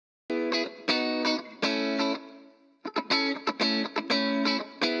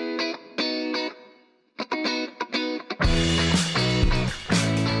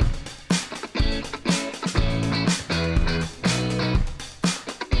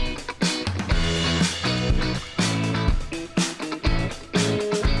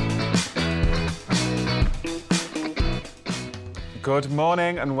Good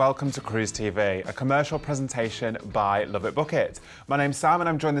morning and welcome to Cruise TV, a commercial presentation by LoveitBookit. My name's Sam and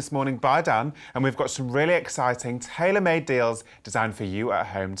I'm joined this morning by Dan, and we've got some really exciting tailor-made deals designed for you at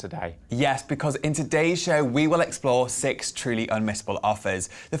home today. Yes, because in today's show we will explore 6 truly unmissable offers.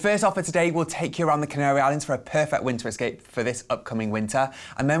 The first offer today will take you around the Canary Islands for a perfect winter escape for this upcoming winter,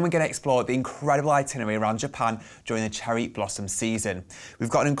 and then we're going to explore the incredible itinerary around Japan during the cherry blossom season. We've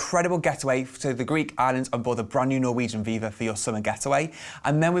got an incredible getaway to the Greek islands on board the brand new Norwegian Viva for your summer getaway,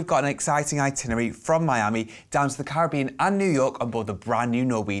 and then we've got an exciting itinerary from Miami down to the Caribbean and New York on board the brand new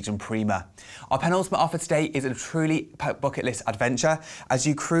Norwegian Prima. Our penultimate offer today is a truly bucket list adventure as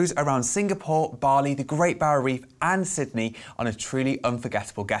you cruise around Singapore, Bali, the Great Barrier Reef and Sydney on a truly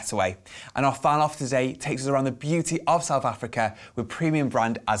unforgettable getaway. And our final offer today takes us around the beauty of South Africa with premium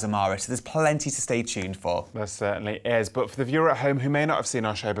brand Azamara, so there's plenty to stay tuned for. There certainly is, but for the viewer at home who may not have seen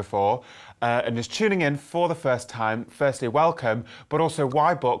our show before and is tuning in for the first time, firstly welcome, but also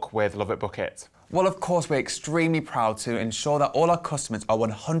why book with LoveitBookit? Well, of course, we're extremely proud to ensure that all our customers are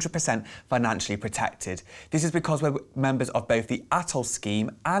 100% financially protected. This is because we're members of both the Atoll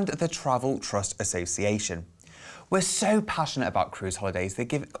Scheme and the Travel Trust Association. We're so passionate about cruise holidays. They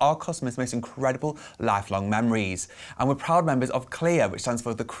give our customers the most incredible lifelong memories. And we're proud members of CLIA, which stands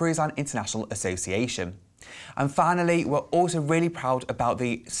for the Cruise Line International Association. And finally, we're also really proud about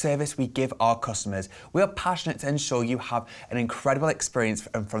the service we give our customers. We are passionate to ensure you have an incredible experience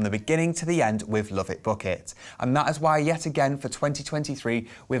from the beginning to the end with LoveitBookit. And that is why, yet again, for 2023,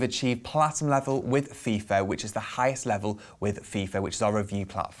 we've achieved platinum level with FIFA, which is the highest level with FIFA, which is our review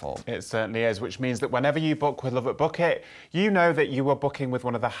platform. It certainly is, which means that whenever you book with LoveitBookit, you know that you are booking with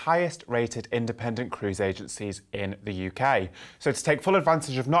one of the highest rated independent cruise agencies in the UK. So to take full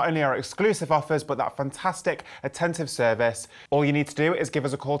advantage of not only our exclusive offers, but that fantastic attentive service, all you need to do is give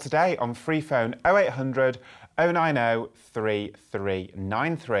us a call today on free phone 0800 090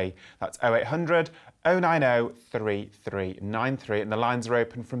 3393. That's 0800 090 3393, and the lines are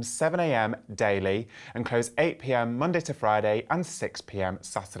open from 7 AM daily and close 8 PM Monday to Friday and 6 PM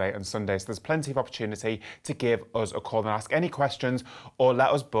Saturday and Sunday. So there's plenty of opportunity to give us a call and ask any questions or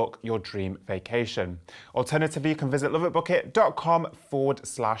let us book your dream vacation. Alternatively, you can visit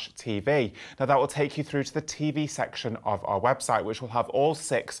loveitbookit.com/TV. Now that will take you through to the TV section of our website, which will have all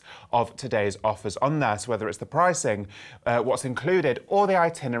 6 of today's offers on there. So whether it's the pricing, what's included, or the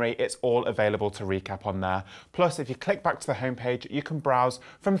itinerary, it's all available to recap on there. Plus, if you click back to the homepage, you can browse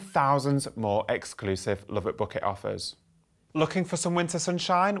from thousands more exclusive LoveitBookit offers. Looking for some winter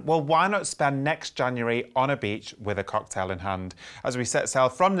sunshine? Well, why not spend next January on a beach with a cocktail in hand as we set sail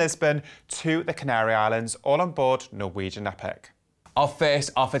from Lisbon to the Canary Islands, all on board Norwegian Epic. Our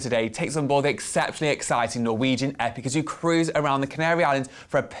first offer today takes on board the exceptionally exciting Norwegian Epic as you cruise around the Canary Islands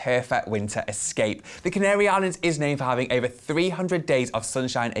for a perfect winter escape. The Canary Islands is known for having over 300 days of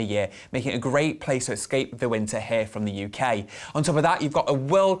sunshine a year, making it a great place to escape the winter here from the UK. On top of that, you've got a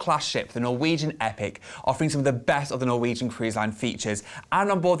world-class ship, the Norwegian Epic, offering some of the best of the Norwegian Cruise Line features. And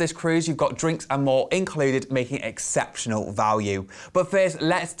on board this cruise, you've got drinks and more included, making it exceptional value. But first,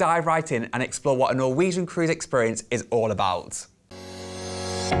 let's dive right in and explore what a Norwegian cruise experience is all about.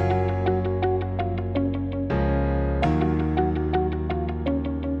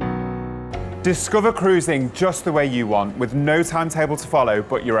 Discover cruising just the way you want, with no timetable to follow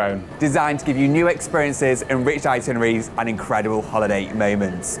but your own. Designed to give you new experiences, enriched itineraries and incredible holiday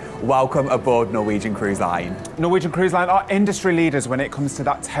moments. Welcome aboard Norwegian Cruise Line. Norwegian Cruise Line are industry leaders when it comes to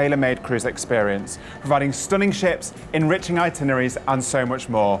that tailor-made cruise experience, providing stunning ships, enriching itineraries and so much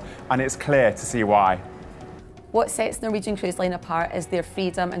more. And it's clear to see why. What sets Norwegian Cruise Line apart is their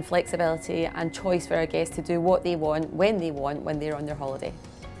freedom and flexibility and choice for our guests to do what they want, when they're on their holiday.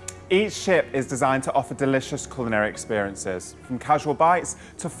 Each ship is designed to offer delicious culinary experiences, from casual bites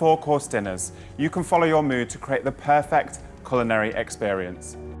to 4-course dinners. You can follow your mood to create the perfect culinary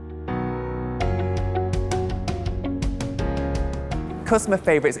experience. Customer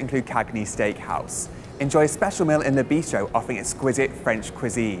favourites include Cagney Steakhouse. Enjoy a special meal in the bistro offering exquisite French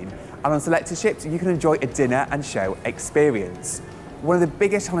cuisine. And on selected ships, you can enjoy a dinner and show experience. One of the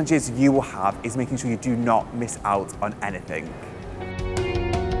biggest challenges you will have is making sure you do not miss out on anything.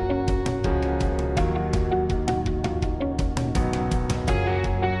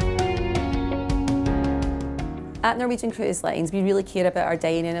 At Norwegian Cruise Lines, we really care about our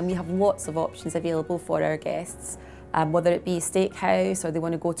dining and we have lots of options available for our guests. Whether it be steakhouse or they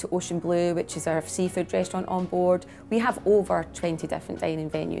want to go to Ocean Blue, which is our seafood restaurant on board. We have over 20 different dining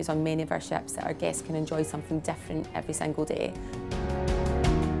venues on many of our ships that our guests can enjoy something different every single day.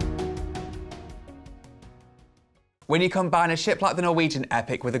 When you combine a ship like the Norwegian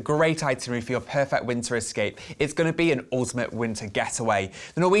Epic with a great itinerary for your perfect winter escape, it's going to be an ultimate winter getaway.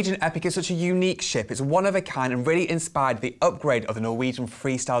 The Norwegian Epic is such a unique ship. It's one of a kind and really inspired the upgrade of the Norwegian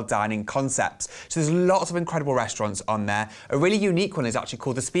freestyle dining concepts. So there's lots of incredible restaurants on there. A really unique one is actually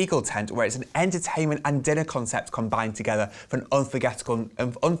called the Spiegel Tent, where it's an entertainment and dinner concept combined together for an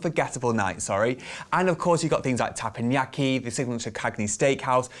unforgettable night. And of course, you've got things like Tapenjaki, the signature Cagney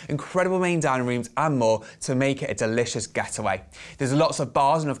Steakhouse, incredible main dining rooms and more to make it a delicious getaway. There's lots of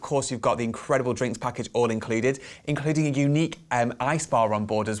bars, and of course you've got the incredible drinks package all included, including a unique ice bar on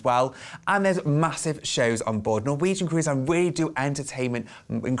board as well. And there's massive shows on board. Norwegian Cruise Line really do entertainment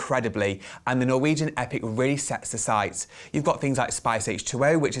incredibly, and the Norwegian Epic really sets the sights. You've got things like Spice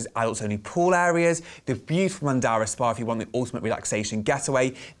H2O, which is adults only pool areas, the beautiful Mandara Spa if you want the ultimate relaxation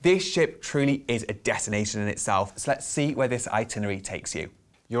getaway. This ship truly is a destination in itself. So let's see where this itinerary takes you.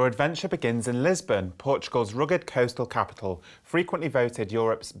 Your adventure begins in Lisbon, Portugal's rugged coastal capital, frequently voted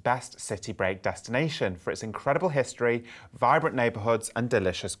Europe's best city break destination for its incredible history, vibrant neighbourhoods and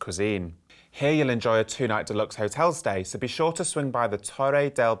delicious cuisine. Here you'll enjoy a 2-night deluxe hotel stay, so be sure to swing by the Torre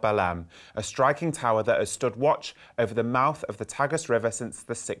del Belém, a striking tower that has stood watch over the mouth of the Tagus River since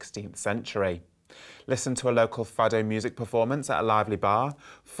the 16th century. Listen to a local fado music performance at a lively bar,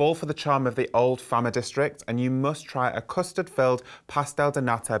 fall for the charm of the old Fama district, and you must try a custard-filled pastel de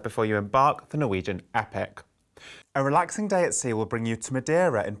nata before you embark the Norwegian Epic. A relaxing day at sea will bring you to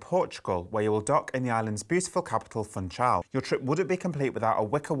Madeira in Portugal, where you will dock in the island's beautiful capital, Funchal. Your trip wouldn't be complete without a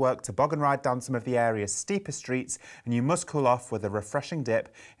wickerwork toboggan ride down some of the area's steepest streets, and you must cool off with a refreshing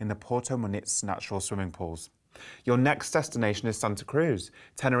dip in the Porto Muniz natural swimming pools. Your next destination is Santa Cruz,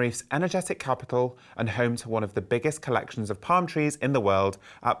 Tenerife's energetic capital and home to one of the biggest collections of palm trees in the world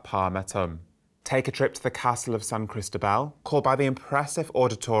at Palm Etum. Take a trip to the Castle of San Cristobal, call by the impressive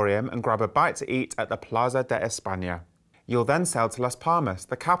auditorium and grab a bite to eat at the Plaza de España. You'll then sail to Las Palmas,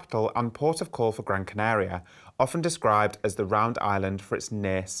 the capital and port of call for Gran Canaria, often described as the round island for its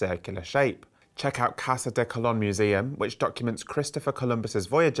near-circular shape. Check out Casa de Colón Museum, which documents Christopher Columbus's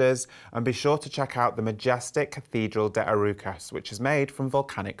voyages, and be sure to check out the majestic Cathedral de Arucas, which is made from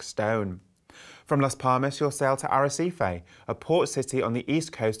volcanic stone. From Las Palmas, you'll sail to Arrecife, a port city on the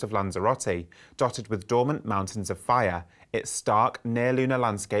east coast of Lanzarote, dotted with dormant mountains of fire. Its stark, near-lunar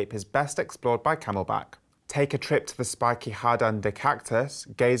landscape is best explored by camelback. Take a trip to the spiky Jardín de Cactus,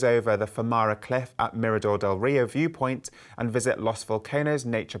 gaze over the Famara Cliff at Mirador del Rio viewpoint, and visit Los Volcanos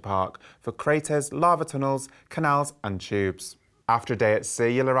Nature Park for craters, lava tunnels, canals and tubes. After a day at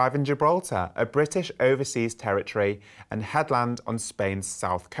sea, you'll arrive in Gibraltar, a British overseas territory and headland on Spain's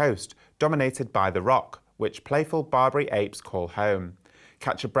south coast, dominated by the Rock, which playful Barbary apes call home.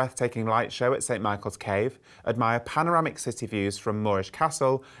 Catch a breathtaking light show at St Michael's Cave, admire panoramic city views from Moorish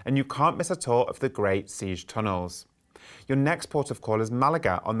Castle, and you can't miss a tour of the great siege tunnels. Your next port of call is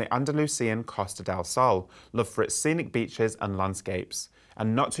Malaga on the Andalusian Costa del Sol, loved for its scenic beaches and landscapes.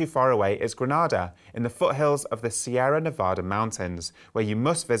 And not too far away is Granada, in the foothills of the Sierra Nevada mountains, where you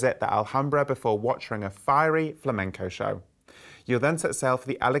must visit the Alhambra before watching a fiery flamenco show. You'll then set sail for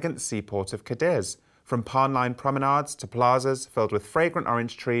the elegant seaport of Cadiz. From palm-lined promenades to plazas filled with fragrant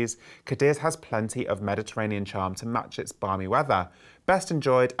orange trees, Cadiz has plenty of Mediterranean charm to match its balmy weather, best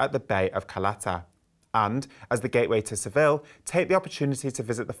enjoyed at the Bay of Caleta. And, as the gateway to Seville, take the opportunity to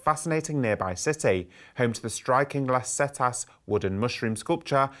visit the fascinating nearby city, home to the striking Las Setas wooden mushroom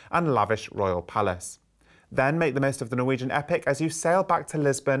sculpture and lavish royal palace. Then make the most of the Norwegian Epic as you sail back to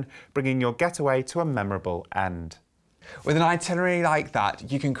Lisbon, bringing your getaway to a memorable end. With an itinerary like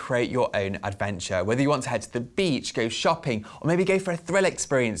that, you can create your own adventure. Whether you want to head to the beach, go shopping, or maybe go for a thrill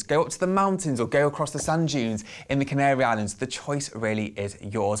experience, go up to the mountains or go across the sand dunes in the Canary Islands, the choice really is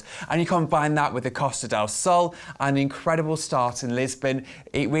yours. And you combine that with the Costa del Sol and an incredible start in Lisbon,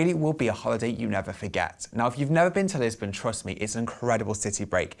 it really will be a holiday you never forget. Now, if you've never been to Lisbon, trust me, it's an incredible city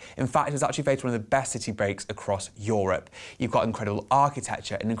break. In fact, it was actually voted one of the best city breaks across Europe. You've got incredible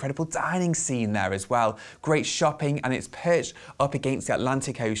architecture, an incredible dining scene there as well, great shopping, and it's perched up against the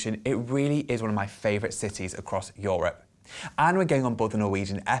Atlantic Ocean. It really is one of my favourite cities across Europe. And we're going on board the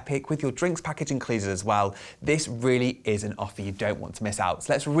Norwegian Epic with your drinks package included as well. This really is an offer you don't want to miss out.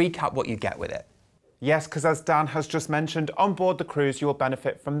 So let's recap what you get with it. Yes, because as Dan has just mentioned, on board the cruise you will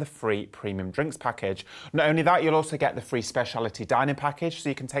benefit from the free premium drinks package. Not only that, you'll also get the free specialty dining package, so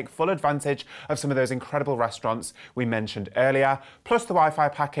you can take full advantage of some of those incredible restaurants we mentioned earlier, plus the Wi-Fi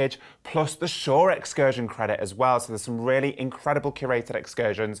package, plus the shore excursion credit as well. So there's some really incredible curated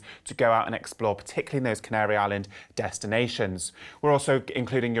excursions to go out and explore, particularly in those Canary Island destinations. We're also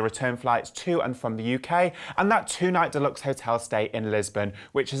including your return flights to and from the UK, and that 2-night deluxe hotel stay in Lisbon,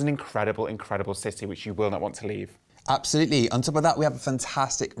 which is an incredible, incredible city which you will not want to leave. Absolutely. On top of that, we have a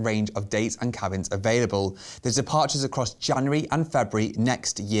fantastic range of dates and cabins available. There's departures across January and February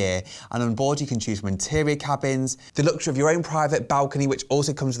next year. And on board, you can choose from interior cabins, the luxury of your own private balcony, which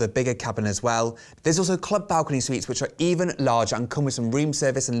also comes with a bigger cabin as well. There's also club balcony suites, which are even larger and come with some room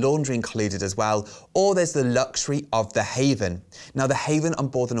service and laundry included as well. Or there's the luxury of the Haven. Now, the Haven on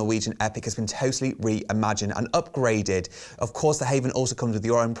board the Norwegian Epic has been totally reimagined and upgraded. Of course, the Haven also comes with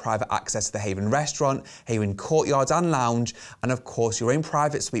your own private access to the Haven restaurant, Haven courtyards and lounge, and of course your own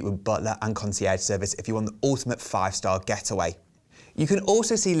private suite with butler and concierge service if you want the ultimate 5-star getaway. You can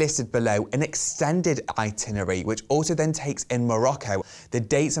also see listed below an extended itinerary, which also then takes in Morocco. The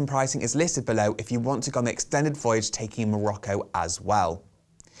dates and pricing is listed below if you want to go on the extended voyage taking in Morocco as well.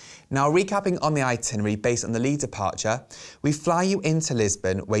 Now, recapping on the itinerary based on the lead departure, we fly you into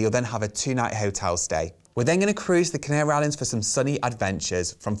Lisbon, where you'll then have a 2-night hotel stay. We're then going to cruise the Canary Islands for some sunny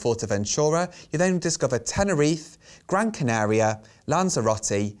adventures. From Fuerteventura, you then discover Tenerife, Gran Canaria,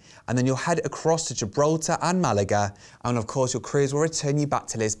 Lanzarote, and then you'll head across to Gibraltar and Malaga. And of course, your cruise will return you back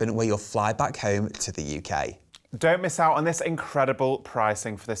to Lisbon, where you'll fly back home to the UK. Don't miss out on this incredible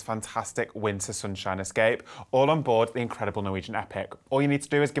pricing for this fantastic winter sunshine escape, all on board the incredible Norwegian Epic. All you need to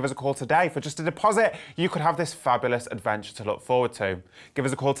do is give us a call today. For just a deposit, you could have this fabulous adventure to look forward to. Give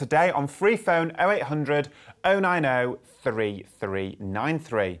us a call today on free phone 0800 090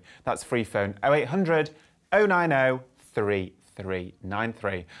 3393. That's free phone 0800 090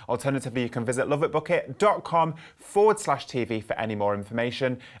 3393. Alternatively, you can visit loveitbookit.com/TV for any more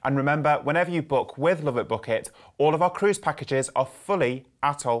information. And remember, whenever you book with LoveitBookit, all of our cruise packages are fully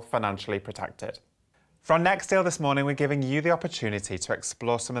ATOL financially protected. For our next deal this morning, we're giving you the opportunity to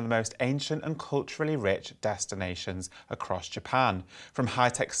explore some of the most ancient and culturally rich destinations across Japan. From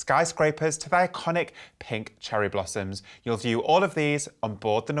high-tech skyscrapers to the iconic pink cherry blossoms, you'll view all of these on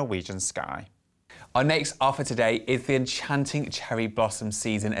board the Norwegian Sky. Our next offer today is the enchanting cherry blossom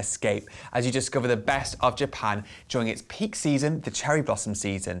season escape, as you discover the best of Japan during its peak season, the cherry blossom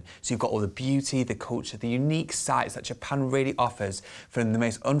season. So you've got all the beauty, the culture, the unique sights that Japan really offers for the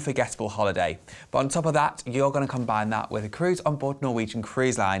most unforgettable holiday. But on top of that, you're going to combine that with a cruise on board Norwegian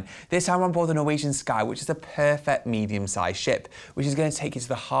Cruise Line. This time on board the Norwegian Sky, which is a perfect medium-sized ship, which is going to take you to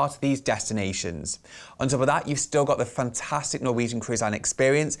the heart of these destinations. On top of that, you've still got the fantastic Norwegian Cruise Line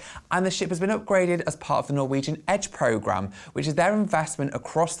experience, and the ship has been upgraded as part of the Norwegian Edge programme, which is their investment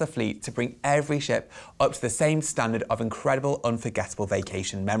across the fleet to bring every ship up to the same standard of incredible, unforgettable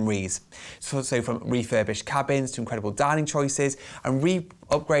vacation memories. So from refurbished cabins to incredible dining choices and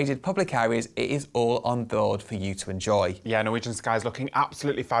upgraded public areas, it is all on board for you to enjoy. Yeah, Norwegian Sky is looking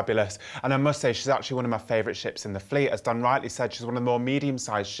absolutely fabulous. And I must say, she's actually one of my favourite ships in the fleet. As Dan rightly said, she's one of the more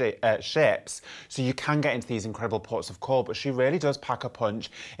medium-sized ships. So you can get into these incredible ports of call, but she really does pack a punch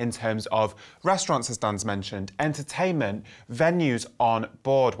in terms of restaurants, as Dan's mentioned, entertainment, venues on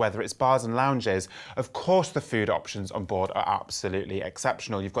board, whether it's bars and lounges. Of course, the food options on board are absolutely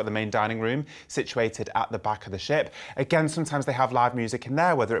exceptional. You've got the main dining room situated at the back of the ship. Again, sometimes they have live music in there,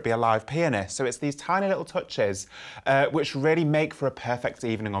 whether it be a live pianist. So it's these tiny little touches which really make for a perfect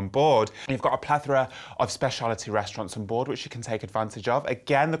evening on board. And you've got a plethora of specialty restaurants on board which you can take advantage of.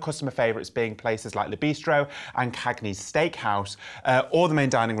 Again, the customer favourites being places like Le Bistro and Cagney's Steakhouse, or the main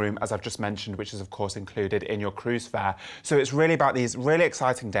dining room, as I've just mentioned, which is of course included in your cruise fare. So it's really about these really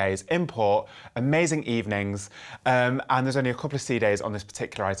exciting days in port, amazing evenings, and there's only a couple of sea days on this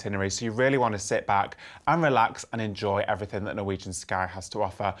particular itinerary. So you really want to sit back and relax and enjoy everything that Norwegian Sky has to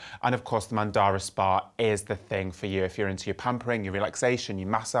offer. And of course, the Mandara Spa is the thing for you if you're into your pampering, your relaxation, your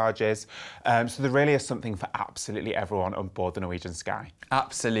massages. So there really is something for absolutely everyone on board the Norwegian Sky.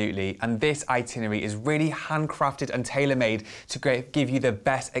 Absolutely. And this itinerary is really handcrafted and tailor-made to give you the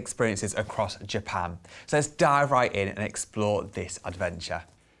best experiences across Japan. So let's dive right in and explore this adventure.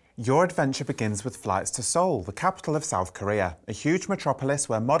 Your adventure begins with flights to Seoul, the capital of South Korea, a huge metropolis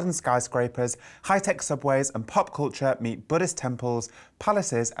where modern skyscrapers, high-tech subways and pop culture meet Buddhist temples,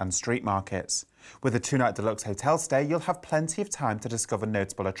 palaces and street markets. With a 2-night deluxe hotel stay, you'll have plenty of time to discover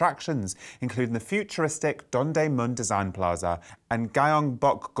notable attractions, including the futuristic Dongdaemun Design Plaza and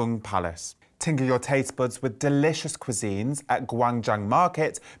Gyeongbokgung Palace. Tingle your taste buds with delicious cuisines at Gwangjang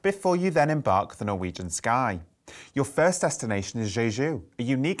Market before you then embark the Norwegian Sky. Your first destination is Jeju, a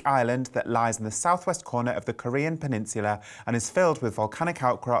unique island that lies in the southwest corner of the Korean peninsula and is filled with volcanic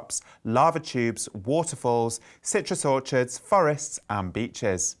outcrops, lava tubes, waterfalls, citrus orchards, forests and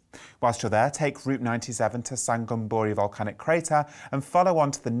beaches. Whilst you're there, take Route 97 to Sangumbori Volcanic Crater and follow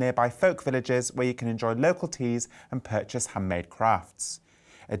on to the nearby folk villages where you can enjoy local teas and purchase handmade crafts.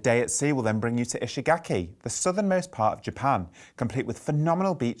 A day at sea will then bring you to Ishigaki, the southernmost part of Japan, complete with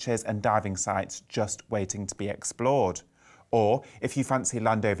phenomenal beaches and diving sites just waiting to be explored. Or, if you fancy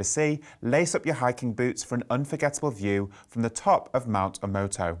land over sea, lace up your hiking boots for an unforgettable view from the top of Mount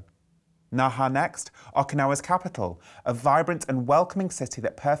Omoto. Naha next, Okinawa's capital, a vibrant and welcoming city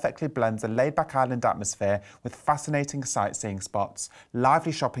that perfectly blends a laid-back island atmosphere with fascinating sightseeing spots,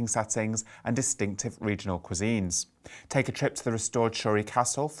 lively shopping settings and distinctive regional cuisines. Take a trip to the restored Shuri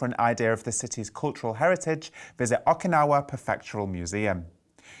Castle for an idea of the city's cultural heritage. Visit Okinawa Prefectural Museum.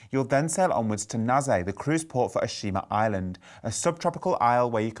 You'll then sail onwards to Naze, the cruise port for Oshima Island, a subtropical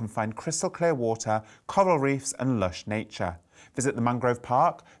isle where you can find crystal clear water, coral reefs and lush nature. Visit the Mangrove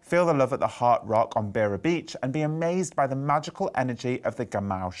Park, feel the love at the Heart Rock on Bira Beach and be amazed by the magical energy of the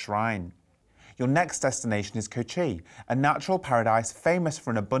Gamao Shrine. Your next destination is Kochi, a natural paradise famous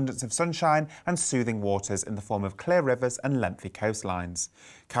for an abundance of sunshine and soothing waters in the form of clear rivers and lengthy coastlines.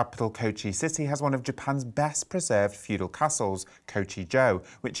 Capital Kochi City has one of Japan's best preserved feudal castles, Kochi-jo,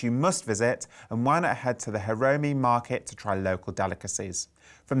 which you must visit, and why not head to the Hiromi market to try local delicacies.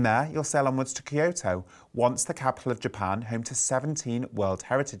 From there, you'll sail onwards to Kyoto, once the capital of Japan, home to 17 World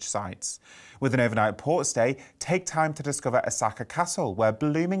Heritage Sites. With an overnight port stay, take time to discover Osaka Castle, where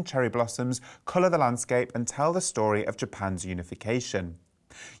blooming cherry blossoms colour the landscape and tell the story of Japan's unification.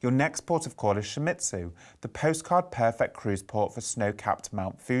 Your next port of call is Shimizu, the postcard-perfect cruise port for snow-capped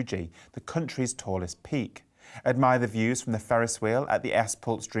Mount Fuji, the country's tallest peak. Admire the views from the Ferris wheel at the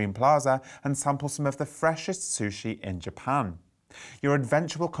S-Pulse Dream Plaza and sample some of the freshest sushi in Japan. Your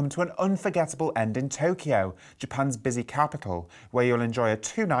adventure will come to an unforgettable end in Tokyo, Japan's busy capital, where you'll enjoy a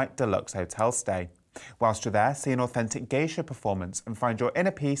 2-night deluxe hotel stay. Whilst you're there, see an authentic geisha performance and find your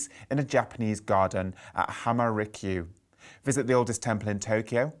inner peace in a Japanese garden at Hamarikyu. Visit the oldest temple in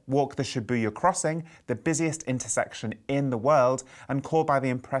Tokyo, walk the Shibuya Crossing, the busiest intersection in the world, and call by the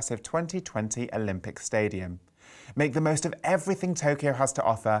impressive 2020 Olympic Stadium. Make the most of everything Tokyo has to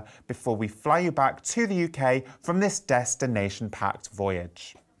offer before we fly you back to the UK from this destination-packed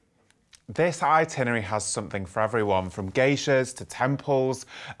voyage. This itinerary has something for everyone, from geishas to temples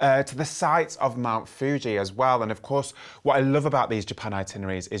to the sights of Mount Fuji as well. And of course, what I love about these Japan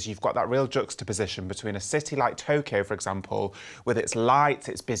itineraries is you've got that real juxtaposition between a city like Tokyo, for example, with its lights,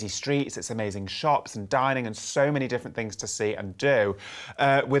 its busy streets, its amazing shops and dining and so many different things to see and do,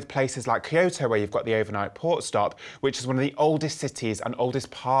 with places like Kyoto, where you've got the overnight port stop, which is one of the oldest cities and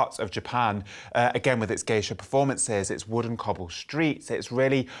oldest parts of Japan, again with its geisha performances, its wooden cobble streets, its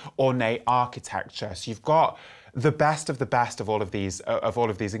really ornate architecture. So you've got the best of all of these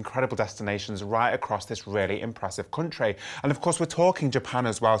incredible destinations right across this really impressive country. And of course, we're talking Japan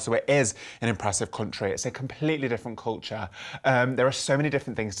as well, so it is an impressive country. It's a completely different culture. There are so many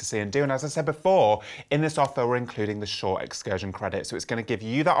different things to see and do. And as I said before, in this offer, we're including the short excursion credit. So it's going to give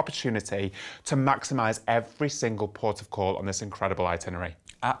you that opportunity to maximize every single port of call on this incredible itinerary.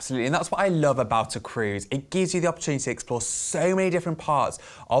 Absolutely, and that's what I love about a cruise. It gives you the opportunity to explore so many different parts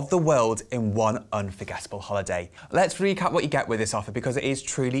of the world in one unforgettable holiday. Let's recap what you get with this offer, because it is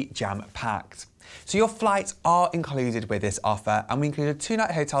truly jam-packed. So your flights are included with this offer, and we include a 2-night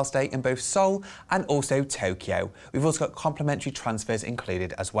hotel stay in both Seoul and also Tokyo. We've also got complimentary transfers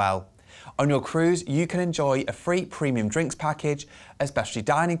included as well. On your cruise, you can enjoy a free premium drinks package, a specialty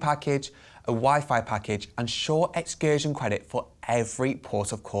dining package, a Wi-Fi package and short excursion credit for every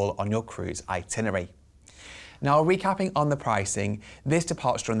port of call on your cruise itinerary. Now, recapping on the pricing, this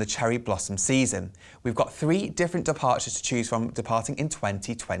departs during the cherry blossom season. We've got 3 different departures to choose from departing in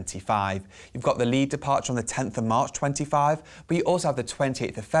 2025. You've got the lead departure on the 10th of March 25, but you also have the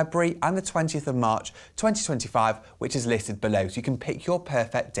 28th of February and the 20th of March 2025, which is listed below, so you can pick your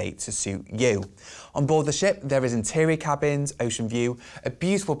perfect date to suit you. On board the ship, there is interior cabins, ocean view, a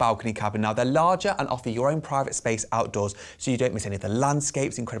beautiful balcony cabin. Now, they're larger and offer your own private space outdoors, so you don't miss any of the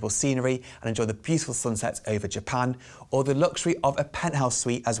landscapes, incredible scenery, and enjoy the beautiful sunsets over Japan, or the luxury of a penthouse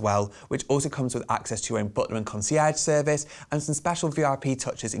suite as well, which also comes with access to your own butler and concierge service and some special VIP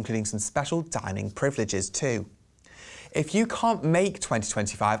touches, including some special dining privileges too. If you can't make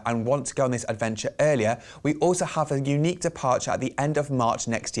 2025 and want to go on this adventure earlier, we also have a unique departure at the end of March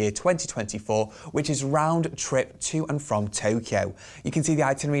next year, 2024, which is round trip to and from Tokyo. You can see the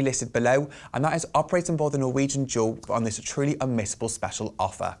itinerary listed below, and that is operating on board the Norwegian Jewel on this truly unmissable special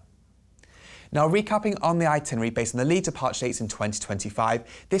offer. Now, recapping on the itinerary based on the lead departure dates in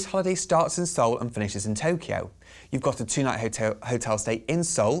 2025, this holiday starts in Seoul and finishes in Tokyo. You've got a 2-night hotel stay in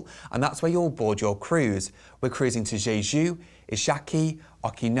Seoul, and that's where you'll board your cruise. We're cruising to Jeju, Ishigaki,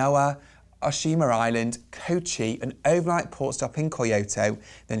 Okinawa, Oshima Island, Kochi, an overnight port stop in Kyoto,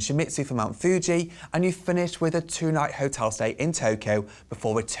 then Shimizu for Mount Fuji, and you finished with a 2-night hotel stay in Tokyo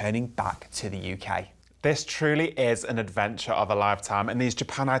before returning back to the UK. This truly is an adventure of a lifetime, and these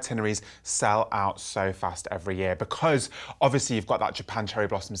Japan itineraries sell out so fast every year because obviously you've got that Japan cherry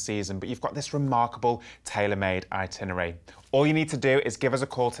blossom season, but you've got this remarkable tailor-made itinerary. All you need to do is give us a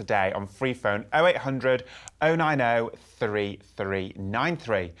call today on free phone 0800 090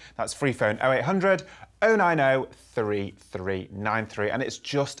 3393. That's free phone 0800 090 3393, and it's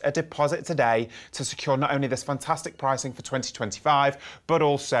just a deposit today to secure not only this fantastic pricing for 2025, but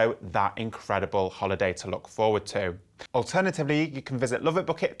also that incredible holiday to look forward to. Alternatively, you can visit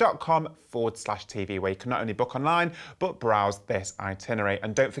loveitbookit.com/TV, where you can not only book online, but browse this itinerary.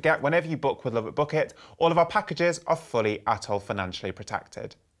 And don't forget, whenever you book with LoveitBookit, all of our packages are fully ATOL financially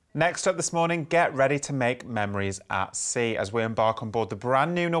protected. Next up this morning, get ready to make memories at sea as we embark on board the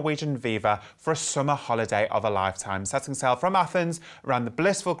brand new Norwegian Viva for a summer holiday of a lifetime, setting sail from Athens around the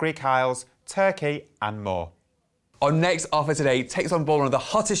blissful Greek Isles, Turkey and more. Our next offer today takes on board one of the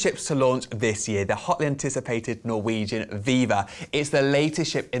hottest ships to launch this year, the hotly anticipated Norwegian Viva. It's the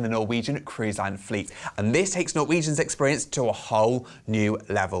latest ship in the Norwegian Cruise Line fleet, and this takes Norwegian's experience to a whole new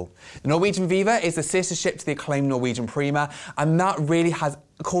level. The Norwegian Viva is the sister ship to the acclaimed Norwegian Prima, and that really has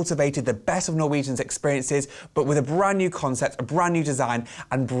cultivated the best of Norwegian's experiences, but with a brand new concept, a brand new design,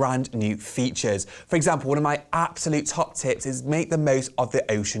 and brand new features. For example, one of my absolute top tips is make the most of the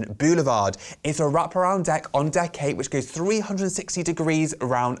Ocean Boulevard. It's a wraparound deck on deck 8, which goes 360 degrees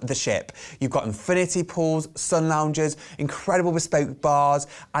around the ship. You've got infinity pools, sun lounges, incredible bespoke bars,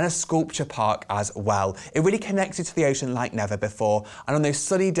 and a sculpture park as well. It really connects you to the ocean like never before, and on those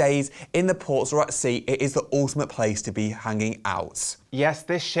sunny days in the ports or at sea, it is the ultimate place to be hanging out. Yes,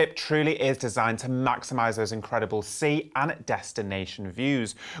 this ship truly is designed to maximise those incredible sea and destination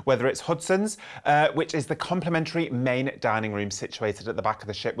views. Whether it's Hudson's, which is the complimentary main dining room situated at the back of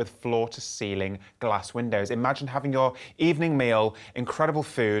the ship with floor-to-ceiling glass windows. Imagine having your evening meal, incredible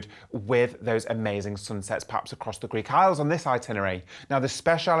food, with those amazing sunsets perhaps across the Greek Isles on this itinerary. Now, the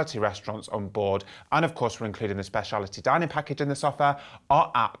specialty restaurants on board, and of course we're including the specialty dining package in this offer,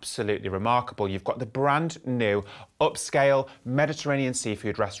 are absolutely remarkable. You've got the brand new upscale Mediterranean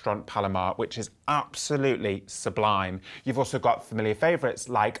seafood restaurant Palomar, which is absolutely sublime. You've also got familiar favourites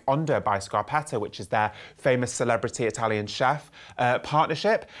like Onda by Scarpetta, which is their famous celebrity Italian chef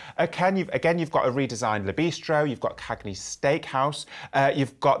partnership. Again, you've got a redesigned Le Bistro, you've got Cagney's Steakhouse,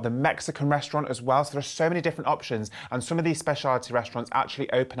 you've got the Mexican restaurant as well. So there are so many different options, and some of these specialty restaurants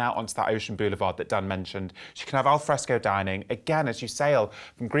actually open out onto that Ocean Boulevard that Dan mentioned. So you can have al fresco dining, again, as you sail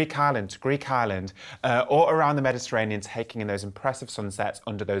from Greek island to Greek island, or around the Mediterranean, taking in those impressive sunsets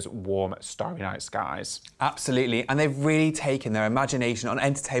under those warm, starry night skies. Absolutely, and they've really taken their imagination on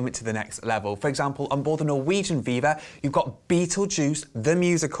entertainment to the next level. For example, on board the Norwegian Viva, you've got Beetlejuice, the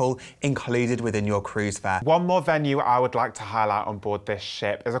musical, included within your cruise fare. One more venue I would like to highlight on board this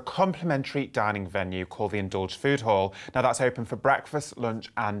ship is a complimentary dining venue called the Indulged Food Hall. Now, that's open for breakfast, lunch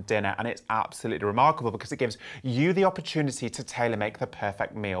and dinner, and it's absolutely remarkable because it gives you the opportunity to tailor-make the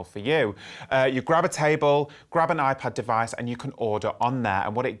perfect meal for you. You grab a table, grab an iPad device, and you can order on there,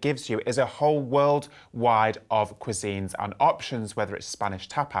 and what it gives you is a whole world wide of cuisines and options, whether it's Spanish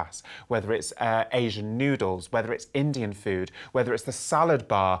tapas, whether it's Asian noodles, whether it's Indian food, whether it's the salad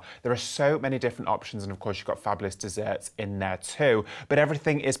bar. There are so many different options, and of course you've got fabulous desserts in there too, but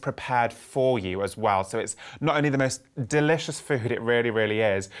everything is prepared for you as well. So it's not only the most delicious food, it really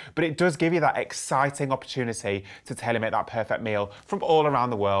is, but it does give you that exciting opportunity to tailor-make that perfect meal from all around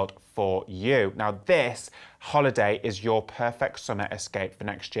the world for you. Now, this holiday is your perfect summer escape for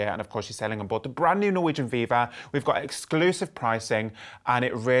next year, and of course you're sailing on board the brand new Norwegian Viva. We've got exclusive pricing, and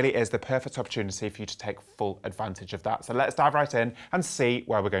it really is the perfect opportunity for you to take full advantage of that. So let's dive right in and see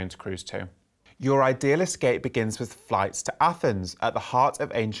where we're going to cruise to. Your ideal escape begins with flights to Athens, at the heart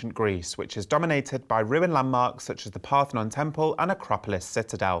of ancient Greece, which is dominated by ruined landmarks such as the Parthenon Temple and Acropolis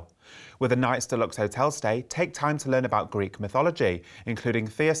Citadel. With a night's deluxe hotel stay, take time to learn about Greek mythology, including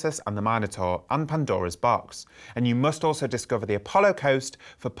Theseus and the Minotaur and Pandora's box. And you must also discover the Apollo coast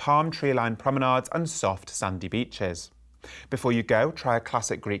for palm tree-lined promenades and soft sandy beaches. Before you go, try a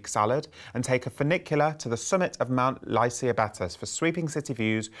classic Greek salad and take a funicular to the summit of Mount Lysiabetus for sweeping city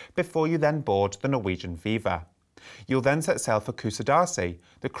views before you then board the Norwegian Viva. You'll then set sail for Kusadasi,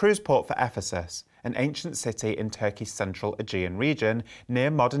 the cruise port for Ephesus, an ancient city in Turkey's central Aegean region near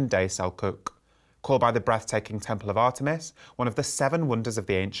modern-day Selçuk. Called by the breathtaking Temple of Artemis, one of the 7 wonders of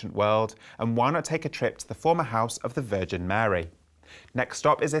the ancient world, and why not take a trip to the former house of the Virgin Mary? Next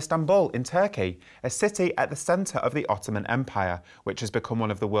stop is Istanbul in Turkey, a city at the centre of the Ottoman Empire, which has become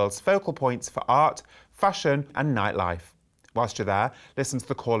one of the world's focal points for art, fashion and nightlife. Whilst you're there, listen to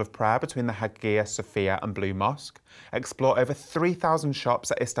the call of prayer between the Hagia Sophia and Blue Mosque, explore over 3,000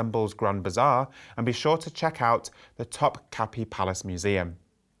 shops at Istanbul's Grand Bazaar, and be sure to check out the Topkapi Palace Museum.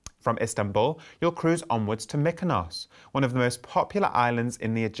 From Istanbul, you'll cruise onwards to Mykonos, one of the most popular islands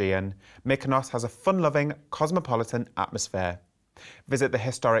in the Aegean. Mykonos has a fun-loving, cosmopolitan atmosphere. Visit the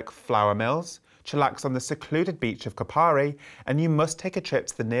historic flour mills, chillax on the secluded beach of Kopari, and you must take a trip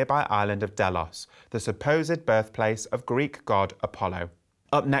to the nearby island of Delos, the supposed birthplace of Greek god Apollo.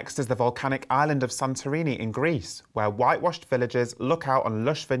 Up next is the volcanic island of Santorini in Greece, where whitewashed villages look out on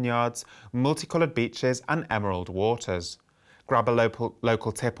lush vineyards, multicoloured beaches and emerald waters. Grab a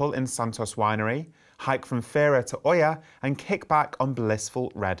local tipple in Santos Winery, hike from Fira to Oia and kick back on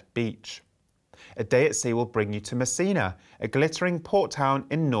blissful red beach. A day at sea will bring you to Messina, a glittering port town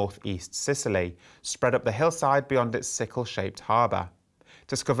in northeast Sicily, spread up the hillside beyond its sickle-shaped harbour.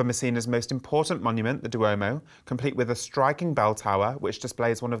 Discover Messina's most important monument, the Duomo, complete with a striking bell tower which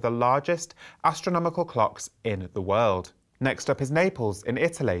displays one of the largest astronomical clocks in the world. Next up is Naples in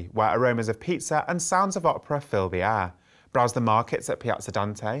Italy, where aromas of pizza and sounds of opera fill the air. Browse the markets at Piazza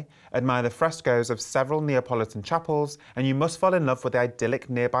Dante, admire the frescoes of several Neapolitan chapels, and you must fall in love with the idyllic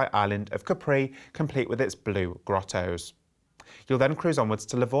nearby island of Capri, complete with its blue grottos. You'll then cruise onwards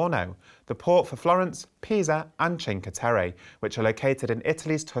to Livorno, the port for Florence, Pisa and Cinque Terre, which are located in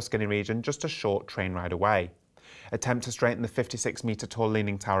Italy's Tuscany region just a short train ride away. Attempt to straighten the 56-metre tall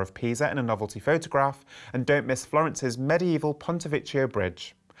Leaning Tower of Pisa in a novelty photograph, and don't miss Florence's medieval Ponte Vecchio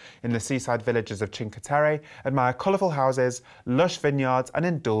Bridge. In the seaside villages of Cinque Terre, admire colourful houses, lush vineyards and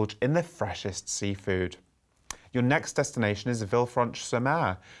indulge in the freshest seafood. Your next destination is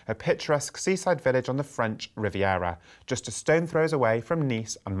Villefranche-sur-Mer, a picturesque seaside village on the French Riviera, just a stone throws away from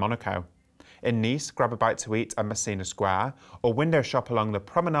Nice and Monaco. In Nice, grab a bite to eat at Messina Square, or window shop along the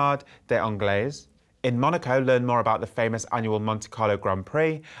Promenade des Anglais. In Monaco, learn more about the famous annual Monte Carlo Grand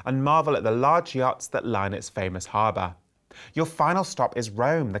Prix and marvel at the large yachts that line its famous harbour. Your final stop is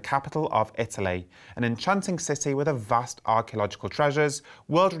Rome, the capital of Italy, an enchanting city with a vast archaeological treasures,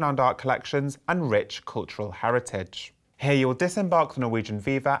 world-renowned art collections and rich cultural heritage. Here you will disembark the Norwegian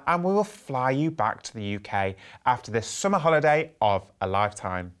Viva and we will fly you back to the UK after this summer holiday of a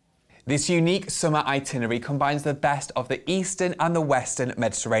lifetime. This unique summer itinerary combines the best of the Eastern and the Western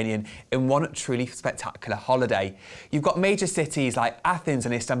Mediterranean in one truly spectacular holiday. You've got major cities like Athens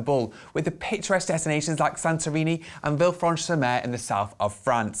and Istanbul, with the picturesque destinations like Santorini and Villefranche-sur-Mer in the south of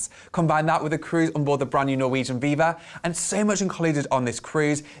France. Combine that with a cruise on board the brand new Norwegian Viva, and so much included on this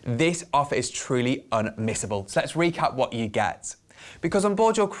cruise, this offer is truly unmissable. So let's recap what you get. Because on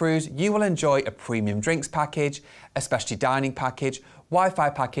board your cruise, you will enjoy a premium drinks package, a specialty dining package, Wi-Fi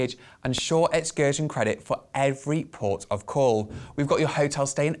package and short excursion credit for every port of call. We've got your hotel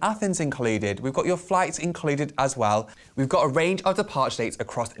stay in Athens included. We've got your flights included as well. We've got a range of departure dates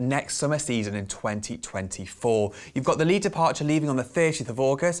across next summer season in 2024. You've got the lead departure leaving on the 30th of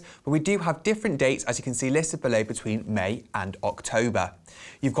August, but we do have different dates as you can see listed below between May and October.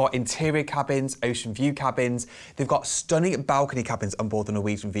 You've got interior cabins, ocean view cabins. They've got stunning balcony cabins on board the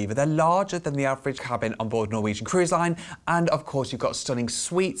Norwegian Viva. They're larger than the average cabin on board Norwegian Cruise Line. And of course, you've got stunning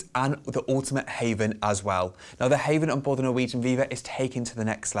suites and the ultimate haven as well. Now, the haven on board the Norwegian Viva is taken to the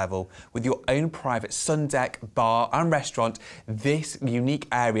next level. With your own private sun deck, bar and restaurant, this unique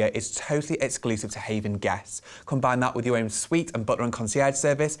area is totally exclusive to haven guests. Combine that with your own suite and butler and concierge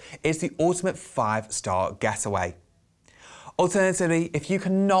service, it's the ultimate 5-star getaway. Alternatively, if you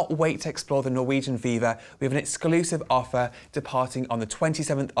cannot wait to explore the Norwegian Viva, we have an exclusive offer departing on the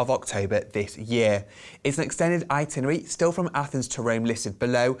 27th of October this year. It's an extended itinerary, still from Athens to Rome listed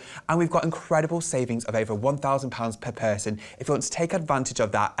below, and we've got incredible savings of over £1,000 per person if you want to take advantage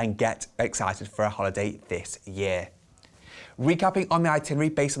of that and get excited for a holiday this year. Recapping on the itinerary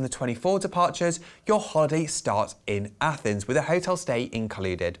based on the 24 departures, your holiday starts in Athens with a hotel stay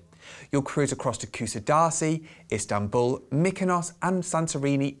included. You'll cruise across to Kusadasi, Istanbul, Mykonos and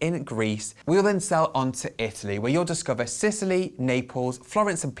Santorini in Greece. We'll then sail on to Italy, where you'll discover Sicily, Naples,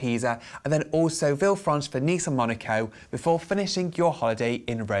 Florence and Pisa, and then also Villefranche for Nice and Monaco, before finishing your holiday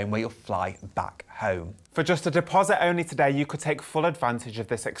in Rome, where you'll fly back home. For just a deposit only today, you could take full advantage of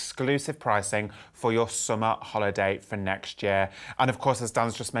this exclusive pricing for your summer holiday for next year. And of course, as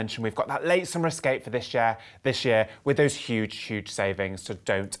Dan's just mentioned, we've got that late summer escape for this year with those huge savings, so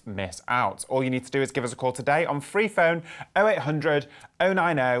don't miss out. All you need to do is give us a call today on free phone 0800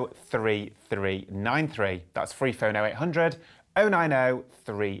 090 3393. That's free phone 0800 090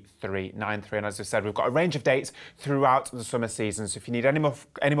 3393. And as I said, we've got a range of dates throughout the summer season. So if you need any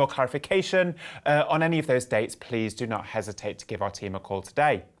more clarification on any of those dates, please do not hesitate to give our team a call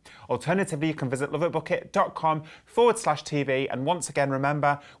today. Alternatively, you can visit loveitbookit.com/TV. And once again,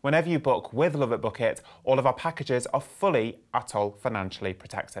 remember, whenever you book with LoveitBookit, all of our packages are fully ATOL financially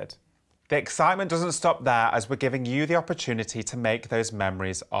protected. The excitement doesn't stop there, as we're giving you the opportunity to make those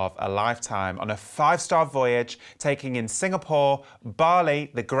memories of a lifetime on a 5-star voyage, taking in Singapore, Bali,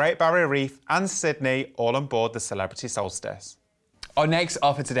 the Great Barrier Reef and Sydney, all on board the Celebrity Solstice. Our next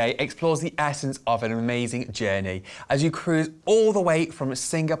offer today explores the essence of an amazing journey as you cruise all the way from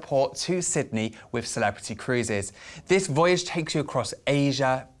Singapore to Sydney with Celebrity Cruises. This voyage takes you across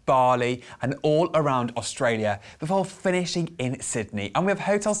Asia, Bali and all around Australia before finishing in Sydney. And we have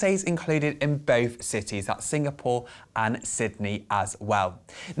hotel stays included in both cities, that's Singapore and Sydney as well.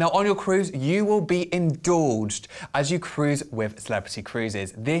 Now on your cruise, you will be indulged as you cruise with Celebrity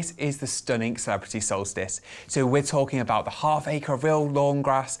Cruises. This is the stunning Celebrity Solstice. So we're talking about the half-acre of real lawn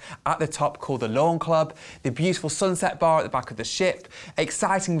grass at the top called the Lawn Club, the beautiful sunset bar at the back of the ship,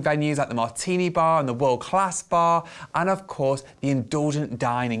 exciting venues like the Martini Bar and the World Class Bar, and of course the indulgent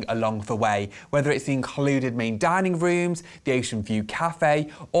dining along the way, whether it's the included main dining rooms, the Ocean View Cafe,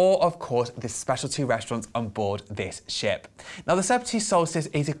 or of course the specialty restaurants on board this ship. Now the Celebrity Solstice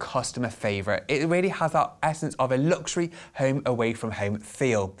is a customer favourite. It really has that essence of a luxury home away from home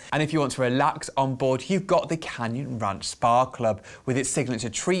feel. And if you want to relax on board, you've got the Canyon Ranch Spa Club with its signature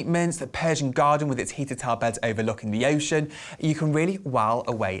treatments, the Persian Garden with its heated towel beds overlooking the ocean. You can really while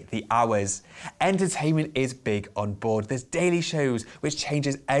away the hours. Entertainment is big on board. There's daily shows which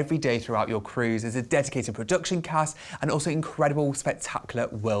changes every day throughout your cruise. There's a dedicated production cast and also incredible, spectacular,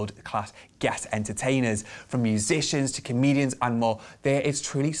 world-class guest entertainers, from musicians to comedians and more. There is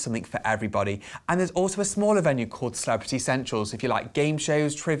truly something for everybody. And there's also a smaller venue called Celebrity Central. So if you like game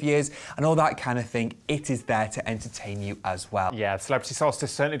shows, trivias and all that kind of thing, it is there to entertain you as well. Yeah, Celebrity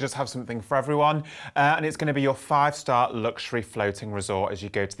Solstice certainly does have something for everyone. And it's going to be your 5-star luxury floating resort as you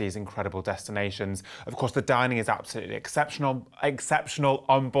go to these incredible destinations. Of course, the dining is absolutely exceptional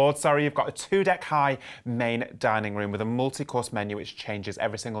on board. You've got a 2-deck high main dining room with a multi-course menu which changes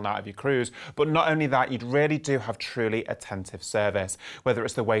every single night of your cruise. But not only that, you really do have truly attentive service, whether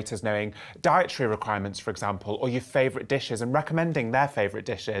it's the waiters knowing dietary requirements, for example, or your favourite dishes and recommending their favourite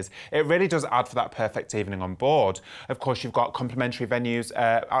dishes. It really does add for that perfect evening on board. Of course, you've got complimentary venues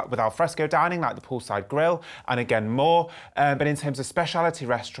with alfresco dining like the Poolside Grill and again more. But in terms of specialty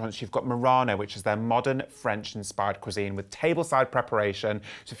restaurants, you've got Murano, which is their modern French-inspired cuisine with tableside preparation.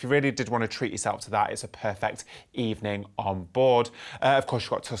 So if you really did want to treat yourself to that, it's a perfect evening on board. Of course,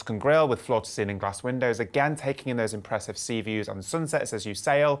 you've got Tuscan Grill with floor-to-ceiling glass windows, again taking in those impressive sea views and sunsets as you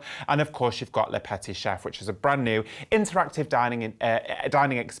sail. And of course, you've got Le Petit Chef, which is a brand new interactive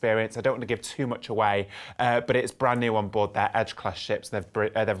dining experience. I don't want to give too much away, but it's brand new on board their Edge-class ships. They've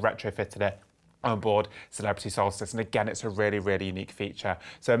retrofitted it on board Celebrity Solstice, and again it's a really, really unique feature.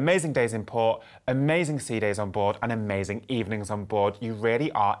 So amazing days in port, amazing sea days on board and amazing evenings on board. You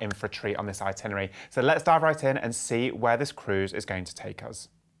really are in for a treat on this itinerary. So let's dive right in and see where this cruise is going to take us.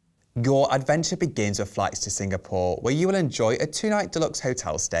 Your adventure begins with flights to Singapore, where you will enjoy a 2-night deluxe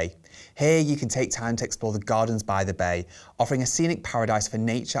hotel stay. Here you can take time to explore the gardens by the bay, offering a scenic paradise for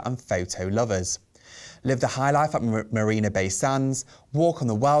nature and photo lovers. Live the high life at Marina Bay Sands, walk on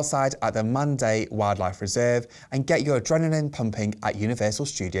the wild side at the Mandai Wildlife Reserve and get your adrenaline pumping at Universal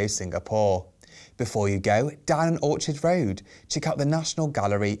Studios Singapore. Before you go, dine on Orchard Road, check out the National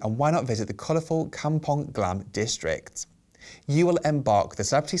Gallery and why not visit the colourful Kampong Glam district. You will embark the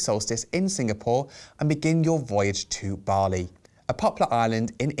Celebrity Solstice in Singapore and begin your voyage to Bali, a popular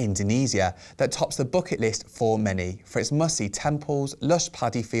island in Indonesia that tops the bucket list for many for its must-see temples, lush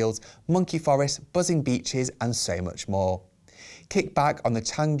paddy fields, monkey forests, buzzing beaches and so much more. Kick back on the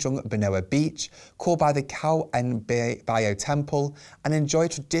Tanjung Benoa beach, call by the Khao En Bio temple and enjoy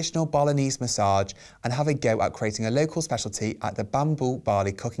traditional Balinese massage and have a go at creating a local specialty at the Bamboo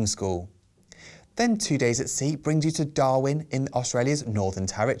Bali Cooking School. Then 2 days at sea brings you to Darwin in Australia's Northern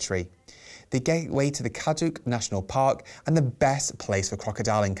Territory, the gateway to the Kaduk National Park and the best place for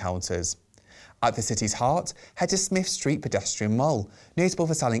crocodile encounters. At the city's heart, head to Smith Street Pedestrian Mall, notable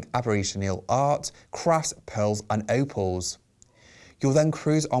for selling Aboriginal art, crafts, pearls and opals. You'll then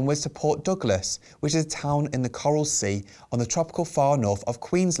cruise onwards to Port Douglas, which is a town in the Coral Sea on the tropical far north of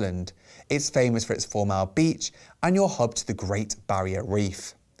Queensland. It's famous for its 4-mile beach and your hub to the Great Barrier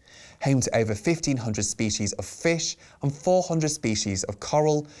Reef. Home to over 1,500 species of fish and 400 species of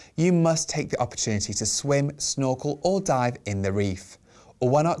coral, you must take the opportunity to swim, snorkel or dive in the reef. Or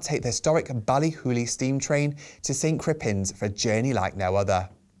why not take the historic Ballyhooly steam train to St Crispin's for a journey like no other?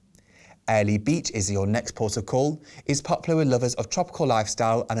 Airlie Beach is your next port of call. It's popular with lovers of tropical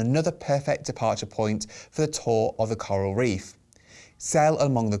lifestyle and another perfect departure point for the tour of the coral reef. Sail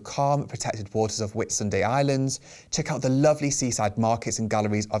along the calm, protected waters of Whitsunday Islands, check out the lovely seaside markets and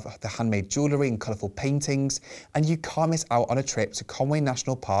galleries of the handmade jewellery and colourful paintings, and you can't miss out on a trip to Conway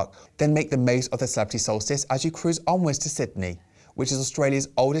National Park. Then make the most of the celebrity solstice as you cruise onwards to Sydney, which is Australia's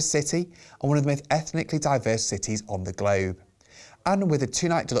oldest city and one of the most ethnically diverse cities on the globe. And with a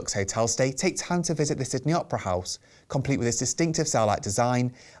 2-night deluxe hotel stay, take time to visit the Sydney Opera House, complete with its distinctive cell-like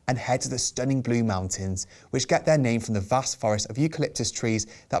design, and head to the stunning Blue Mountains, which get their name from the vast forest of eucalyptus trees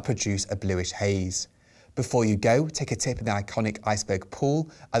that produce a bluish haze. Before you go, take a tip in the iconic iceberg pool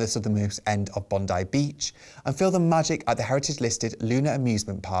at the southernmost end of Bondi Beach, and feel the magic at the heritage-listed Luna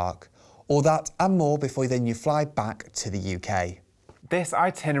Amusement Park. All that and more before then you fly back to the UK. This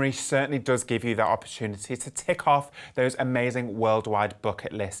itinerary certainly does give you that opportunity to tick off those amazing worldwide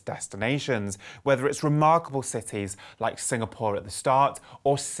bucket list destinations, whether it's remarkable cities like Singapore at the start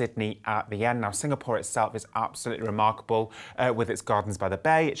or Sydney at the end. Now, Singapore itself is absolutely remarkable with its gardens by the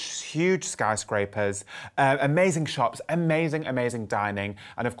bay, its huge skyscrapers, amazing shops, amazing dining,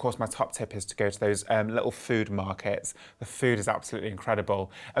 and of course my top tip is to go to those little food markets. The food is absolutely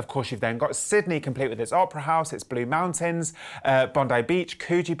incredible. Of course, you've then got Sydney, complete with its opera house, its Blue Mountains, Bondi Beach,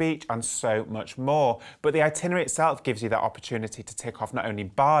 Coogee Beach, and so much more. But the itinerary itself gives you that opportunity to tick off not only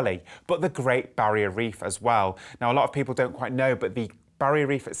Bali, but the Great Barrier Reef as well. Now, a lot of people don't quite know, but the Barrier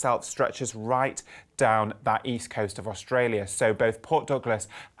Reef itself stretches right down that east coast of Australia. So both Port Douglas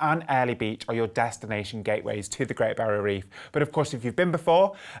and Airlie Beach are your destination gateways to the Great Barrier Reef. But of course, if you've been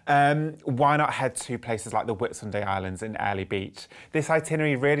before, why not head to places like the Whitsunday Islands in Airlie Beach? This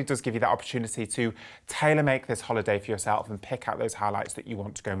itinerary really does give you that opportunity to tailor-make this holiday for yourself and pick out those highlights that you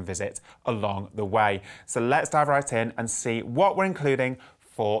want to go and visit along the way. So let's dive right in and see what we're including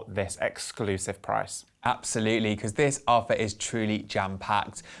for this exclusive price. Absolutely, because this offer is truly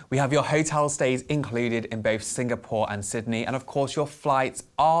jam-packed. We have your hotel stays included in both Singapore and Sydney, and of course your flights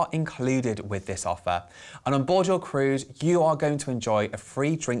are included with this offer. And on board your cruise, you are going to enjoy a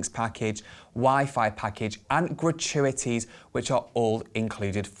free drinks package, Wi-Fi package, and gratuities, which are all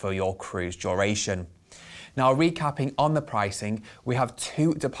included for your cruise duration. Now, recapping on the pricing, we have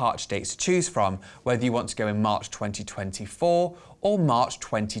 2 departure dates to choose from, whether you want to go in March 2024 or March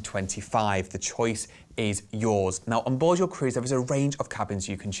 2025. The choice is yours. Now, on board your cruise, there is a range of cabins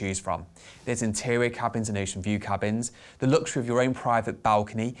you can choose from. There's interior cabins and ocean view cabins, the luxury of your own private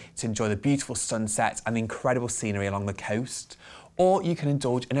balcony to enjoy the beautiful sunset and the incredible scenery along the coast. Or you can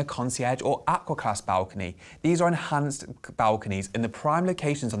indulge in a concierge or aqua class balcony. These are enhanced balconies in the prime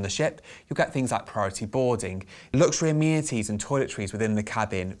locations on the ship. You'll get things like priority boarding, luxury amenities and toiletries within the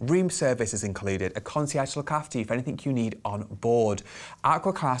cabin, room service is included, a concierge to look after you for anything you need on board.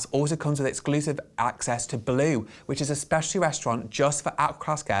 Aqua class also comes with exclusive access to Blue, which is a specialty restaurant just for aqua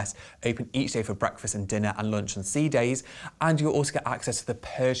class guests, open each day for breakfast and dinner and lunch on sea days. And you'll also get access to the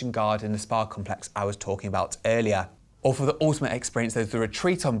Persian Garden, the spa complex I was talking about earlier. Or for the ultimate experience, there's the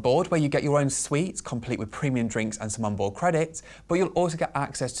retreat on board, where you get your own suite, complete with premium drinks and some onboard credits, but you'll also get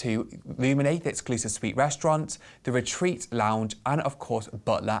access to Luminate, the exclusive suite restaurant, the retreat lounge, and of course,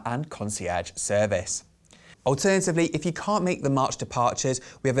 butler and concierge service. Alternatively, if you can't make the March departures,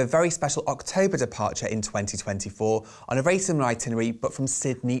 we have a very special October departure in 2024 on a very similar itinerary, but from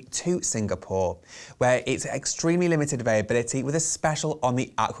Sydney to Singapore, where it's extremely limited availability with a special on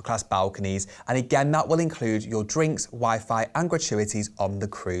the aqua class balconies. And again, that will include your drinks, Wi-Fi and gratuities on the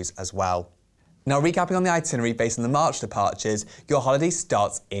cruise as well. Now, recapping on the itinerary based on the March departures, your holiday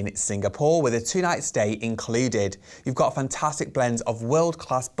starts in Singapore with a 2-night stay included. You've got fantastic blends of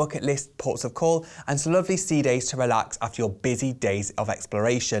world-class bucket list ports of call and some lovely sea days to relax after your busy days of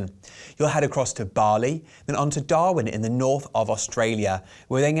exploration. You'll head across to Bali, then on to Darwin in the north of Australia.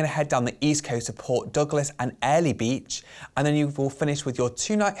 We're then going to head down the east coast to Port Douglas and Airlie Beach, and then you will finish with your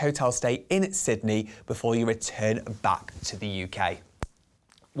 2-night hotel stay in Sydney before you return back to the UK.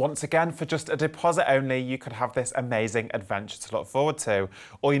 Once again, for just a deposit only, you could have this amazing adventure to look forward to.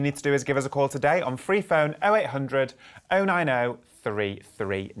 All you need to do is give us a call today on free phone 0800 090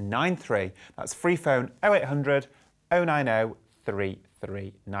 3393. That's free phone 0800 090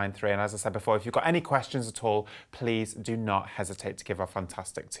 3393. And as I said before, if you've got any questions at all, please do not hesitate to give our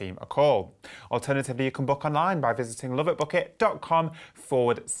fantastic team a call. Alternatively, you can book online by visiting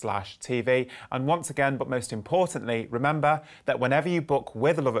loveitbookit.com/TV. And once again, but most importantly, remember that whenever you book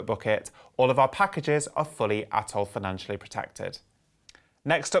with LoveitBookit, all of our packages are fully atoll financially protected.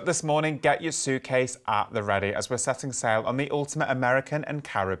 Next up this morning, get your suitcase at the ready as we're setting sail on the ultimate American and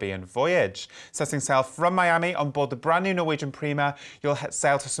Caribbean voyage. Setting sail from Miami on board the brand new Norwegian Prima, you'll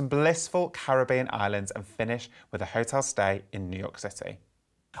sail to some blissful Caribbean islands and finish with a hotel stay in New York City.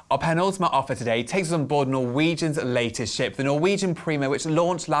 Our penultimate offer today takes us on board Norwegian's latest ship, the Norwegian Prima, which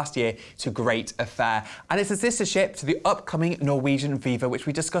launched last year to great effect. And it's a sister ship to the upcoming Norwegian Viva, which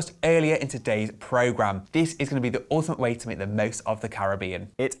we discussed earlier in today's programme. This is going to be the ultimate way to make the most of the Caribbean.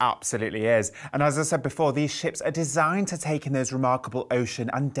 It absolutely is. And as I said before, these ships are designed to take in those remarkable ocean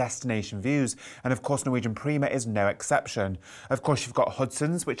and destination views. And of course, Norwegian Prima is no exception. Of course, you've got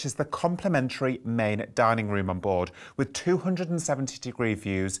Hudson's, which is the complimentary main dining room on board with 270-degree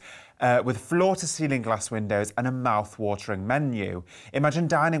views, with floor-to-ceiling glass windows and a mouth-watering menu. Imagine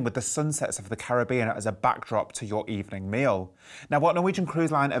dining with the sunsets of the Caribbean as a backdrop to your evening meal. Now, what Norwegian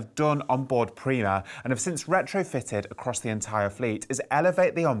Cruise Line have done on board Prima, and have since retrofitted across the entire fleet, is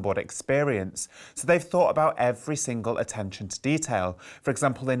elevate the onboard experience. So they've thought about every single attention to detail. For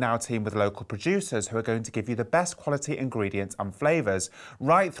example, they now team with local producers who are going to give you the best quality ingredients and flavours,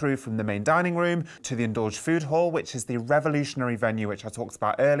 right through from the main dining room to the Indulge Food Hall, which is the revolutionary venue which I talked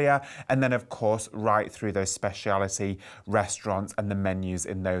about earlier, and then of course right through those specialty restaurants and the menus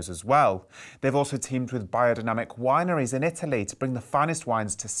in those as well. They've also teamed with biodynamic wineries in Italy to bring the finest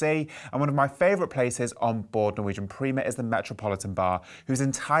wines to sea, and one of my favourite places on board Norwegian Prima is the Metropolitan Bar, whose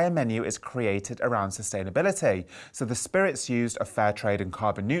entire menu is created around sustainability. So the spirits used are fair trade and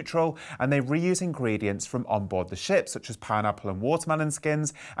carbon neutral, and they reuse ingredients from on board the ship, such as pineapple and watermelon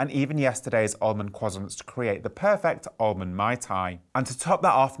skins, and even yesterday's almond croissants to create the perfect almond Mai Tai. And to top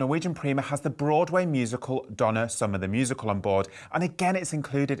that off, Norwegian Prima has the Broadway musical Donna Summer the Musical on board, and again it's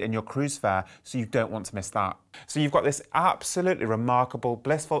included in your cruise fare, so you don't want to miss that. So you've got this absolutely remarkable,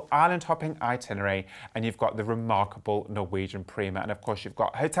 blissful island hopping itinerary, and you've got the remarkable Norwegian Prima, and of course you've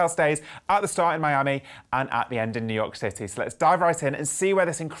got hotel stays at the start in Miami and at the end in New York City. So let's dive right in and see where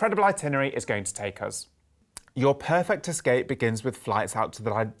this incredible itinerary is going to take us. Your perfect escape begins with flights out to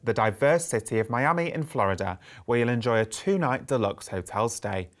the diverse city of Miami in Florida, where you'll enjoy a 2-night deluxe hotel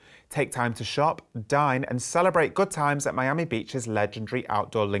stay. Take time to shop, dine, and celebrate good times at Miami Beach's legendary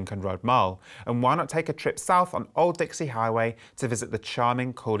outdoor Lincoln Road Mall. And why not take a trip south on Old Dixie Highway to visit the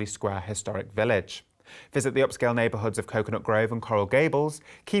charming Cooley Square Historic Village. Visit the upscale neighbourhoods of Coconut Grove and Coral Gables,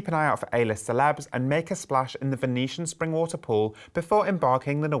 keep an eye out for A-list celebs, and make a splash in the Venetian Springwater Pool before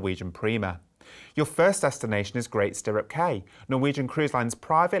embarking the Norwegian Prima. Your first destination is Great Stirrup Cay, Norwegian Cruise Line's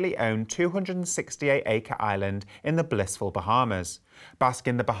privately owned 268-acre island in the blissful Bahamas. Bask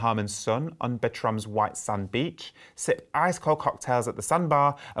in the Bahamian sun on Bertram's white sand beach, sip ice-cold cocktails at the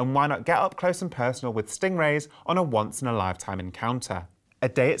sandbar, and why not get up close and personal with stingrays on a once-in-a-lifetime encounter. A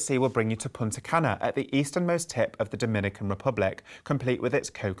day at sea will bring you to Punta Cana at the easternmost tip of the Dominican Republic, complete with its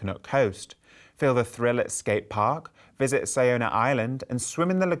coconut coast. Feel the thrill at Skate Park, visit Sayona Island, and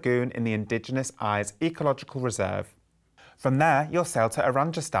swim in the lagoon in the Indigenous Eyes Ecological Reserve. From there, you'll sail to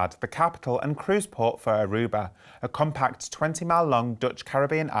Oranjestad, the capital and cruise port for Aruba, a compact 20-mile-long Dutch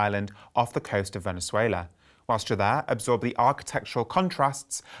Caribbean island off the coast of Venezuela. Whilst you're there, absorb the architectural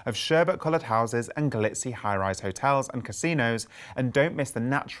contrasts of sherbet-coloured houses and glitzy high-rise hotels and casinos, and don't miss the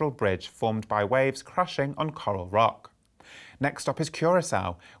natural bridge formed by waves crashing on coral rock. Next stop is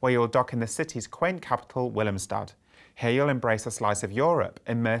Curaçao, where you'll dock in the city's quaint capital, Willemstad. Here you'll embrace a slice of Europe,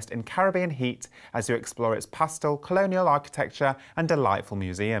 immersed in Caribbean heat as you explore its pastel, colonial architecture and delightful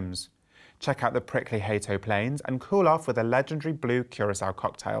museums. Check out the prickly Hato Plains and cool off with a legendary blue Curaçao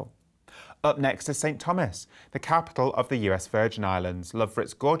cocktail. Up next is St. Thomas, the capital of the US Virgin Islands, loved for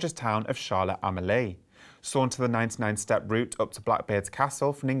its gorgeous town of Charlotte-Amalie. Saunter the 99-step route up to Blackbeard's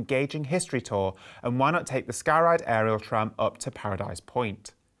Castle for an engaging history tour, and why not take the Skyride aerial tram up to Paradise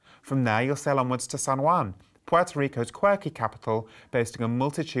Point. From there you'll sail onwards to San Juan, Puerto Rico's quirky capital, boasting a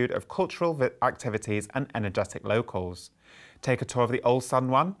multitude of cultural activities and energetic locals. Take a tour of the old San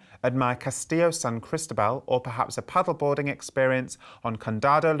Juan, admire Castillo San Cristobal, or perhaps a paddleboarding experience on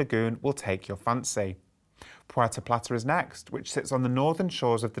Condado Lagoon will take your fancy. Puerto Plata is next, which sits on the northern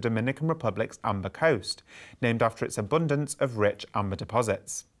shores of the Dominican Republic's Amber Coast, named after its abundance of rich amber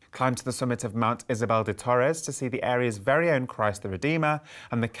deposits. Climb to the summit of Mount Isabel de Torres to see the area's very own Christ the Redeemer,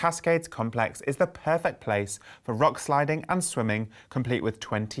 and the Cascades complex is the perfect place for rock sliding and swimming, complete with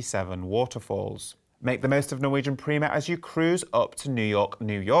 27 waterfalls. Make the most of Norwegian Prima as you cruise up to New York,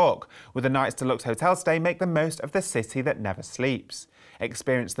 New York. With a night's deluxe hotel stay, make the most of the city that never sleeps.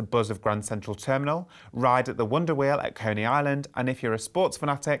 Experience the buzz of Grand Central Terminal, ride at the Wonder Wheel at Coney Island, and if you're a sports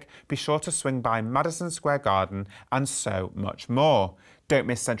fanatic, be sure to swing by Madison Square Garden and so much more. Don't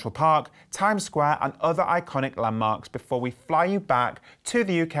miss Central Park, Times Square and other iconic landmarks before we fly you back to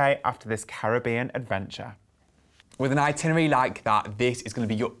the UK after this Caribbean adventure. With an itinerary like that, this is going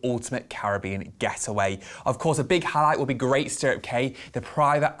to be your ultimate Caribbean getaway. Of course, a big highlight will be Great Stirrup Cay, the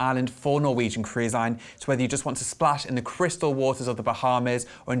private island for Norwegian Cruise Line. So whether you just want to splash in the crystal waters of the Bahamas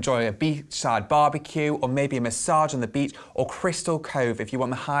or enjoy a beachside barbecue or maybe a massage on the beach or Crystal Cove if you want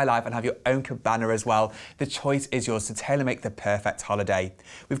the high life and have your own cabana as well, the choice is yours to tailor-make the perfect holiday.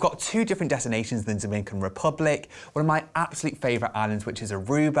 We've got 2 different destinations in the Dominican Republic, one of my absolute favourite islands, which is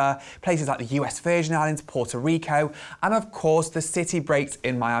Aruba, places like the US Virgin Islands, Puerto Rico, and of course the city breaks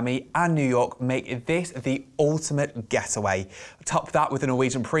in Miami and New York make this the ultimate getaway. Top that with a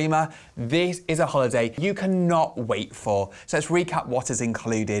Norwegian Prima, this is a holiday you cannot wait for. So let's recap what is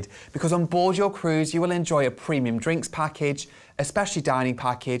included. Because on board your cruise you will enjoy a premium drinks package, a specialty dining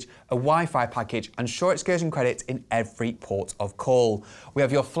package, a Wi-Fi package and shore excursion credits in every port of call. We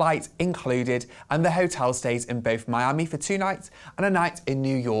have your flights included and the hotel stays in both Miami for 2 nights and a night in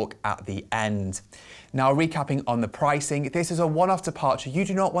New York at the end. Now, recapping on the pricing, this is a one-off departure you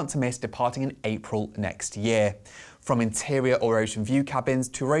do not want to miss, departing in April next year. From interior or ocean view cabins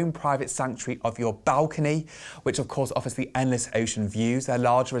to your own private sanctuary of your balcony, which of course offers the endless ocean views. They're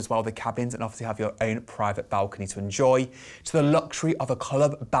larger as well, the cabins, and obviously have your own private balcony to enjoy. To the luxury of a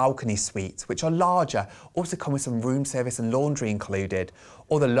club balcony suite, which are larger, also come with some room service and laundry included.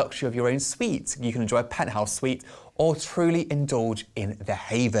 Or the luxury of your own suite. You can enjoy a penthouse suite or truly indulge in the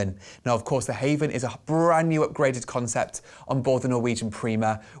Haven. Now, of course, the Haven is a brand new upgraded concept on board the Norwegian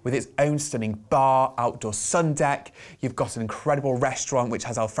Prima with its own stunning bar, outdoor sun deck. You've got an incredible restaurant which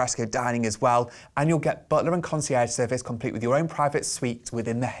has alfresco dining as well, and you'll get butler and concierge service complete with your own private suite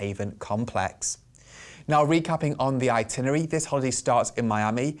within the Haven complex. Now, recapping on the itinerary, this holiday starts in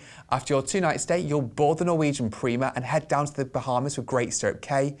Miami. After your 2-night stay, you'll board the Norwegian Prima and head down to the Bahamas with Great Stirrup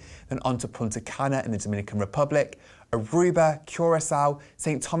Cay, then on to Punta Cana in the Dominican Republic, Aruba, Curacao,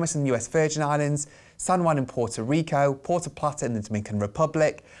 St. Thomas in the US Virgin Islands, San Juan in Puerto Rico, Puerto Plata in the Dominican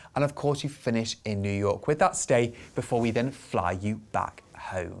Republic, and of course you finish in New York with that stay before we then fly you back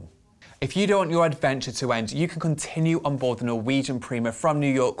home. If you don't want your adventure to end, you can continue on board the Norwegian Prima from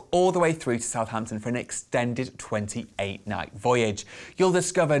New York all the way through to Southampton for an extended 28-night voyage. You'll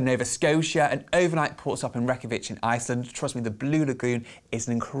discover Nova Scotia, an overnight port stop in Reykjavik in Iceland. Trust me, the Blue Lagoon is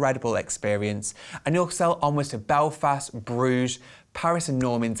an incredible experience. And you'll sail onwards to Belfast, Bruges, Paris and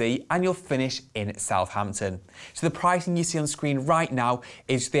Normandy, and you'll finish in Southampton. So the pricing you see on screen right now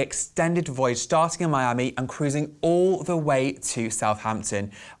is the extended voyage starting in Miami and cruising all the way to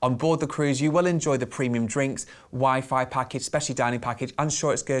Southampton. On board the cruise, you will enjoy the premium drinks, Wi-Fi package, specialty dining package, and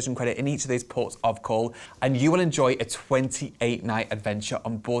shore excursion credit in each of those ports of call, and you will enjoy a 28-night adventure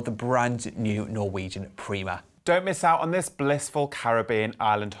on board the brand new Norwegian Prima. Don't miss out on this blissful Caribbean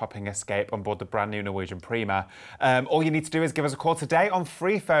island hopping escape on board the brand new Norwegian Prima. All you need to do is give us a call today on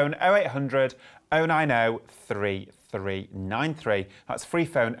free phone 0800 090 3393. That's free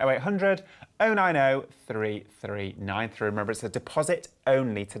phone 0800 090 3393. Remember, it's a deposit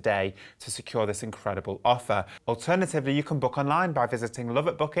only today to secure this incredible offer. Alternatively, you can book online by visiting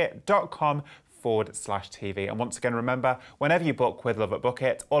loveitbookit.com/TV. And once again, remember, whenever you book with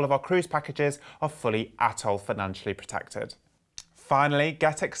LoveitBookit, all of our cruise packages are fully atoll financially protected. Finally,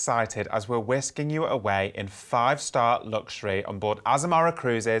 get excited as we're whisking you away in 5-star luxury on board Azamara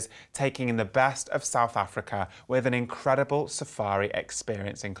Cruises, taking in the best of South Africa with an incredible safari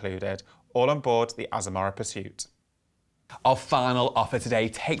experience included, all on board the Azamara Pursuit. Our final offer today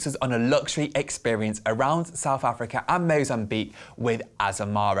takes us on a luxury experience around South Africa and Mozambique with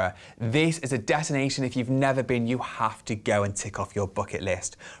Azamara. This is a destination, if you've never been, you have to go and tick off your bucket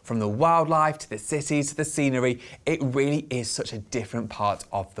list. From the wildlife to the cities to the scenery, it really is such a different part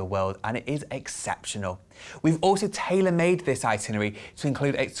of the world and it is exceptional. We've also tailor-made this itinerary to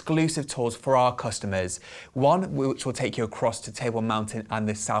include exclusive tours for our customers. One which will take you across to Table Mountain and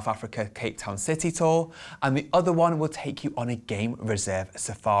the South Africa Cape Town City tour, and the other one will take you on a game reserve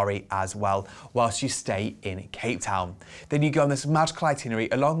safari as well whilst you stay in Cape Town. Then you go on this magical itinerary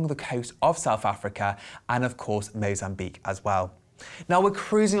along the coast of South Africa and of course Mozambique as well. Now, we're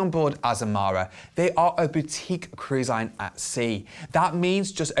cruising on board Azamara. They are a boutique cruise line at sea. That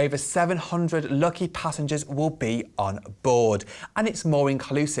means just over 700 lucky passengers will be on board. And it's more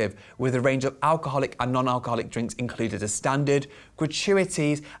inclusive, with a range of alcoholic and non-alcoholic drinks included as standard,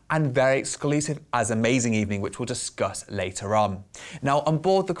 gratuities, and very exclusive As Amazing evening, which we'll discuss later on. Now, on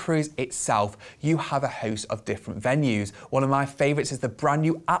board the cruise itself, you have a host of different venues. One of my favourites is the brand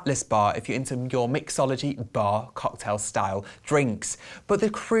new Atlas Bar if you're into your mixology bar cocktail style drinks. But the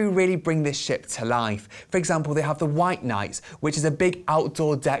crew really bring this ship to life. For example, they have the White Nights, which is a big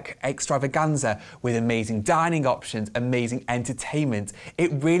outdoor deck extravaganza with amazing dining options, amazing entertainment.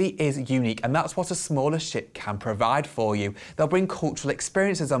 It really is unique, and that's what a smaller ship can provide for you. They'll bring cultural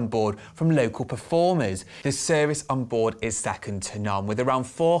experiences on board from local performers. The service on board is second to none. With around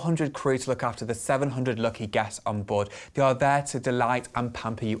 400 crew to look after the 700 lucky guests on board, they are there to delight and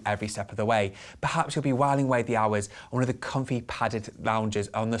pamper you every step of the way. Perhaps you'll be whiling away the hours on one of the comfy padded lounges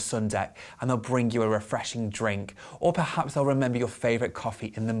on the sun deck, and they'll bring you a refreshing drink. Or perhaps they'll remember your favourite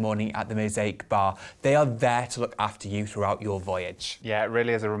coffee in the morning at the Mosaic Bar. They are there to look after you throughout your voyage. Yeah, it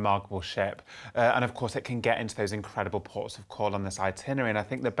really is a remarkable ship. And of course, it can get into those incredible ports of call on this itinerary. And I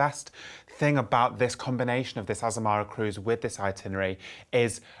think the best thing about this combination of this Azamara cruise with this itinerary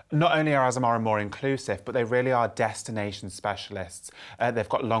is not only are Azamara more inclusive, but they really are destination specialists. They've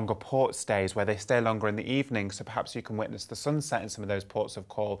got longer port stays where they stay longer in the evening, so perhaps you can witness the sunset in some of those ports of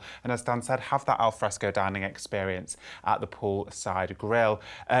call. And as Dan said, have that alfresco dining experience at the poolside grill.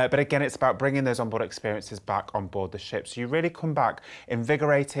 But again, it's about bringing those onboard experiences back on board the ship. So you really come back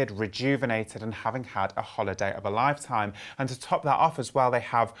invigorated, rejuvenated, and having had a holiday of a lifetime. And to top that off as well, they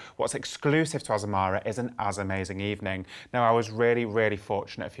have what's exclusive to Azamara is an As Amazing evening. Now, I was really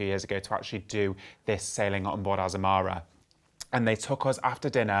fortunate a few years ago to actually do this sailing on board Azamara. And they took us after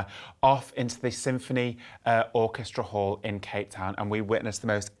dinner off into the Symphony Orchestra Hall in Cape Town, and we witnessed the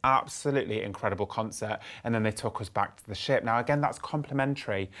most absolutely incredible concert, and then they took us back to the ship. Now, again, that's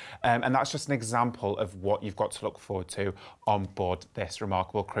complimentary, and that's just an example of what you've got to look forward to on board this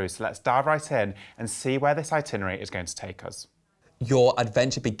remarkable cruise. So let's dive right in and see where this itinerary is going to take us. Your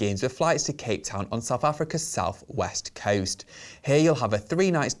adventure begins with flights to Cape Town on South Africa's southwest coast. Here you'll have a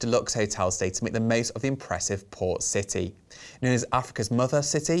 3-night deluxe hotel stay to make the most of the impressive port city. Known as Africa's mother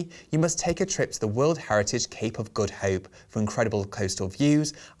city, you must take a trip to the World Heritage Cape of Good Hope for incredible coastal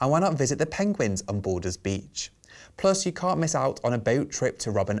views, and why not visit the penguins on Borders Beach. Plus, you can't miss out on a boat trip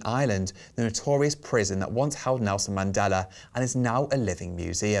to Robben Island, the notorious prison that once held Nelson Mandela and is now a living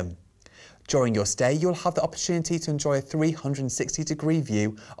museum. During your stay, you'll have the opportunity to enjoy a 360-degree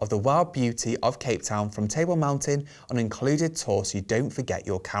view of the wild beauty of Cape Town from Table Mountain on an included tour, so you don't forget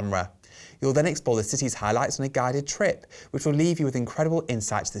your camera. You'll then explore the city's highlights on a guided trip, which will leave you with incredible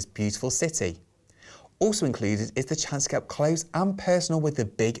insights to this beautiful city. Also included is the chance to get up close and personal with the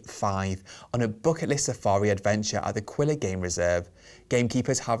Big Five on a bucket list safari adventure at the Quilla Game Reserve.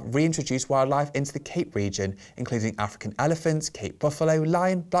 Gamekeepers have reintroduced wildlife into the Cape region, including African elephants, Cape buffalo,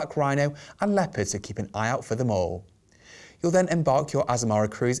 lion, black rhino and leopards, so keep an eye out for them all. You'll then embark your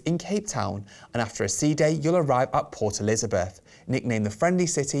Azamara cruise in Cape Town, and after a sea day you'll arrive at Port Elizabeth, nicknamed the Friendly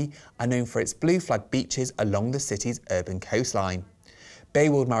City and known for its blue flag beaches along the city's urban coastline.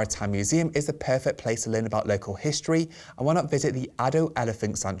 Baywood Maritime Museum is the perfect place to learn about local history, and why not visit the Addo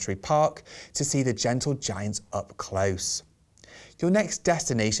Elephant Sanctuary Park to see the gentle giants up close. Your next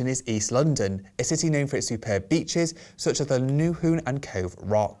destination is East London, a city known for its superb beaches such as the Nuhun and Cove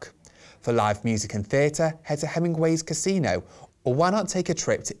Rock. For live music and theatre, head to Hemingway's Casino, or why not take a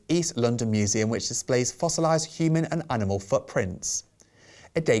trip to East London Museum, which displays fossilised human and animal footprints.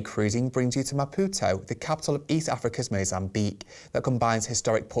 A day cruising brings you to Maputo, the capital of East Africa's Mozambique, that combines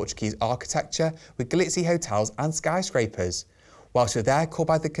historic Portuguese architecture with glitzy hotels and skyscrapers. Whilst you're there, call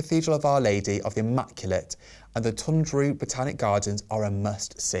by the Cathedral of Our Lady of the Immaculate, and the Tundru Botanic Gardens are a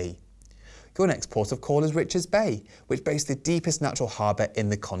must-see. Your next port of call is Richards Bay, which boasts the deepest natural harbour in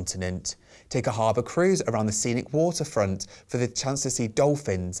the continent. Take a harbour cruise around the scenic waterfront for the chance to see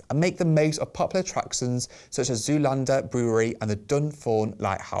dolphins, and make the most of popular attractions such as Zoolander Brewery and the Dunthorne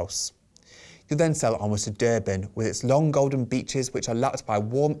Lighthouse. You'll then sail onwards to Durban with its long golden beaches, which are lapped by a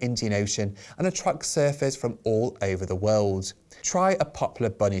warm Indian Ocean and attract surfers from all over the world. Try a popular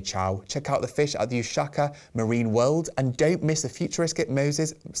bunny chow, check out the fish at the Ushaka Marine World, and don't miss the futuristic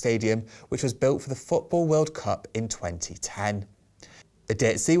Moses Stadium, which was built for the Football World Cup in 2010. A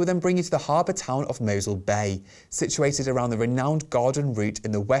day at sea will then bring you to the harbour town of Mossel Bay, situated around the renowned Garden Route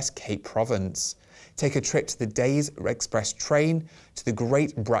in the West Cape province. Take a trip to the Days Express train, to the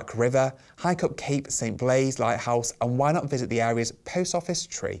Great Brack River, hike up Cape St Blaise Lighthouse, and why not visit the area's post office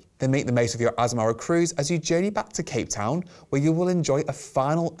tree. Then make the most of your Azamara cruise as you journey back to Cape Town, where you will enjoy a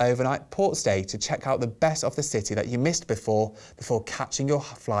final overnight port stay to check out the best of the city that you missed before catching your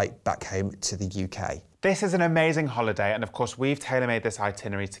flight back home to the UK. This is an amazing holiday, and of course we've tailor-made this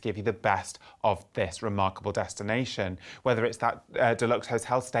itinerary to give you the best of this remarkable destination. Whether it's that deluxe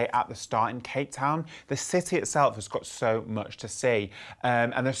hotel stay at the start in Cape Town, the city itself has got so much to see,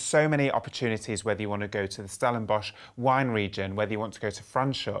 and there's so many opportunities, whether you want to go to the Stellenbosch wine region, whether you want to go to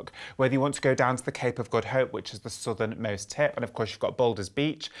Franschhoek, whether you want to go down to the Cape of Good Hope, which is the southernmost tip, and of course you've got Boulders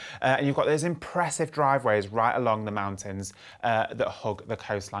Beach, and you've got those impressive driveways right along the mountains that hug the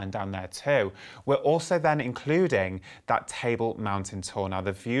coastline down there too. We're also then including that Table Mountain tour. Now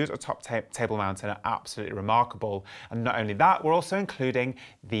the views atop Table Mountain are absolutely remarkable, and not only that, we're also including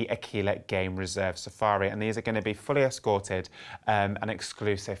the Aquila Game Reserve Safari, and these are going to be fully escorted and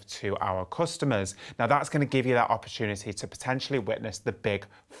exclusive to our customers. Now that's going to give you that opportunity to potentially witness the Big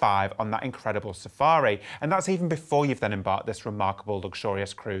Five on that incredible safari, and that's even before you've then embarked this remarkable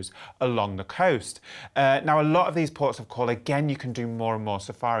luxurious cruise along the coast. Now a lot of these ports of call, again, you can do more and more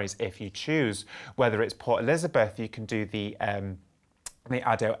safaris if you choose. Whether it's Port Elizabeth, you can do the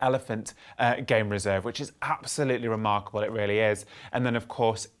Addo Elephant Game Reserve, which is absolutely remarkable, it really is. And then of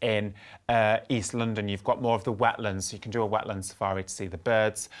course in East London you've got more of the wetlands, so you can do a wetland safari to see the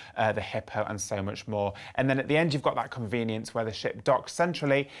birds, the hippo and so much more. And then at the end you've got that convenience where the ship docks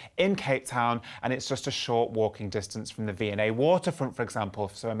centrally in Cape Town, and it's just a short walking distance from the V&A waterfront, for example,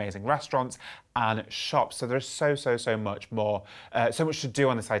 for some amazing restaurants and shops. So there's so much more, so much to do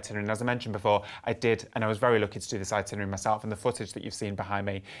on this itinerary. And as I mentioned before, I was very lucky to do this itinerary myself, and the footage that you've seen behind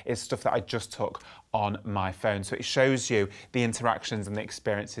me is stuff that I just took on my phone. So it shows you the interactions and the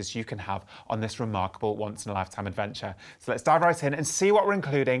experiences you can have on this remarkable once-in-a-lifetime adventure. So let's dive right in and see what we're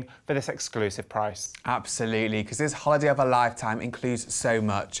including for this exclusive price. Absolutely, because this holiday of a lifetime includes so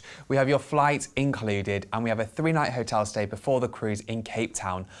much. We have your flight included, and we have a 3-night hotel stay before the cruise in Cape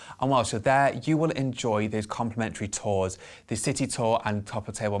Town. And whilst you're there, you will enjoy those complimentary tours, the city tour and top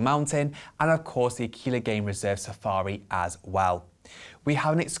of Table Mountain, and of course the Aquila Game Reserve Safari as well. We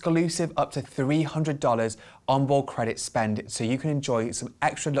have an exclusive up to $300 onboard credit spend, so you can enjoy some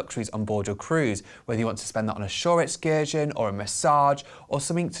extra luxuries on board your cruise, whether you want to spend that on a shore excursion or a massage or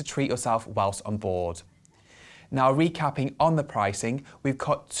something to treat yourself whilst on board. Now, recapping on the pricing, we've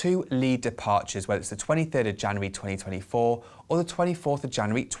got 2 lead departures, whether it's the 23rd of January 2024 or the 24th of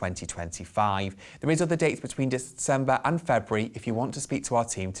January 2025. There is other dates between December and February if you want to speak to our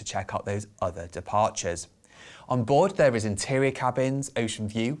team to check out those other departures. On board there is interior cabins, ocean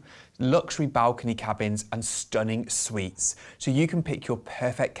view, luxury balcony cabins and stunning suites, so you can pick your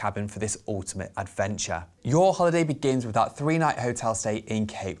perfect cabin for this ultimate adventure. Your holiday begins with that 3-night hotel stay in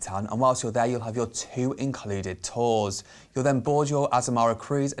Cape Town, and whilst you're there you'll have your 2 included tours. You'll then board your Azamara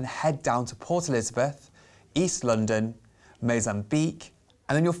cruise and head down to Port Elizabeth, East London, Mozambique,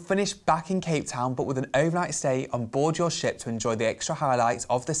 and then you'll finish back in Cape Town, but with an overnight stay on board your ship to enjoy the extra highlights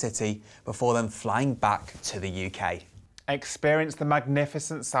of the city before then flying back to the UK. Experience the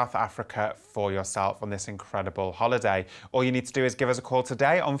magnificent South Africa for yourself on this incredible holiday. All you need to do is give us a call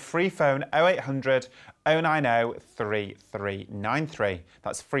today on free phone 0800 090 3393.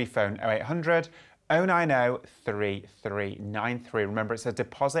 That's free phone 0800 090 3393. Remember, it's a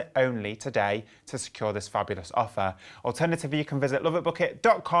deposit only today to secure this fabulous offer. Alternatively, you can visit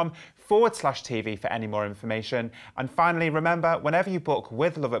loveitbookit.com/TV for any more information. And finally, remember, whenever you book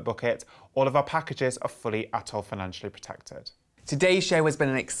with LoveitBookit, all of our packages are fully ATOL financially protected. Today's show has been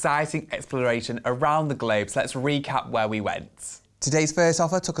an exciting exploration around the globe, so let's recap where we went. Today's first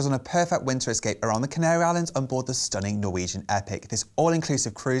offer took us on a perfect winter escape around the Canary Islands on board the stunning Norwegian Epic. This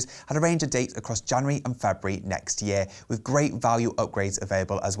all-inclusive cruise had a range of dates across January and February next year, with great value upgrades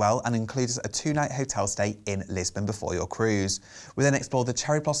available as well, and includes a 2-night hotel stay in Lisbon before your cruise. We then explored the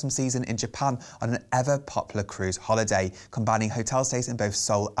cherry blossom season in Japan on an ever-popular cruise holiday, combining hotel stays in both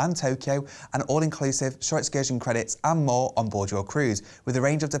Seoul and Tokyo, and all-inclusive short excursion credits and more on board your cruise, with a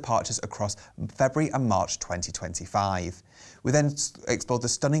range of departures across February and March 2025. We then explored the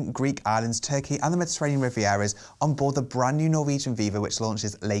stunning Greek islands, Turkey and the Mediterranean Rivieras on board the brand new Norwegian Viva, which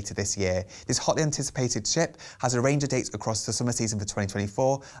launches later this year. This hotly anticipated ship has a range of dates across the summer season for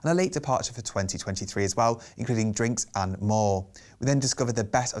 2024 and a late departure for 2023 as well, including drinks and more. We then discovered the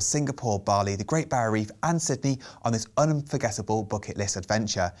best of Singapore, Bali, the Great Barrier Reef and Sydney on this unforgettable bucket list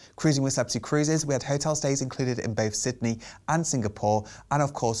adventure. Cruising with Celebrity Cruises, we had hotel stays included in both Sydney and Singapore, and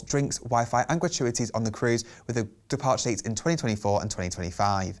of course drinks, Wi-Fi and gratuities on the cruise, with the departure dates in 2024 and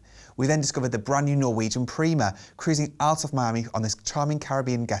 2025. We then discovered the brand new Norwegian Prima. Cruising out of Miami on this charming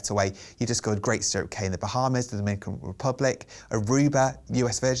Caribbean getaway, you discovered Great Stirrup Cay in the Bahamas, the Dominican Republic, Aruba,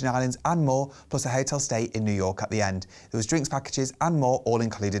 US Virgin Islands and more, plus a hotel stay in New York at the end. There was drinks packages beverages and more all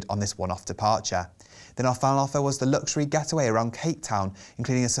included on this one-off departure. Then our final offer was the luxury getaway around Cape Town,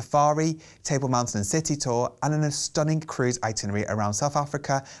 including a safari, Table Mountain and City tour, and a stunning cruise itinerary around South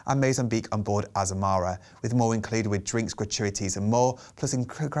Africa and Mozambique on board Azamara. With more included with drinks, gratuities and more, plus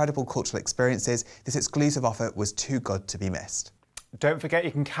incredible cultural experiences, this exclusive offer was too good to be missed. Don't forget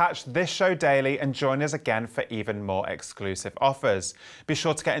you can catch this show daily and join us again for even more exclusive offers. Be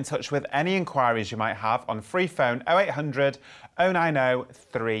sure to get in touch with any inquiries you might have on free phone 0800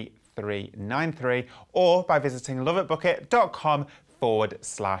 090 3393 or by visiting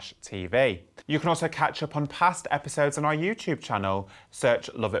loveitbookit.com/TV. You can also catch up on past episodes on our YouTube channel. Search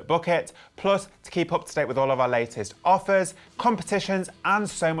Love It Book It. Plus, to keep up to date with all of our latest offers, competitions, and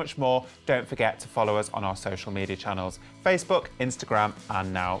so much more, don't forget to follow us on our social media channels: Facebook, Instagram,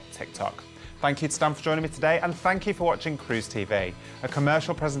 and now TikTok. Thank you to Stan for joining me today, and thank you for watching Cruise TV, a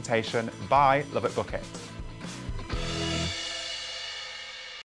commercial presentation by Love It Book It.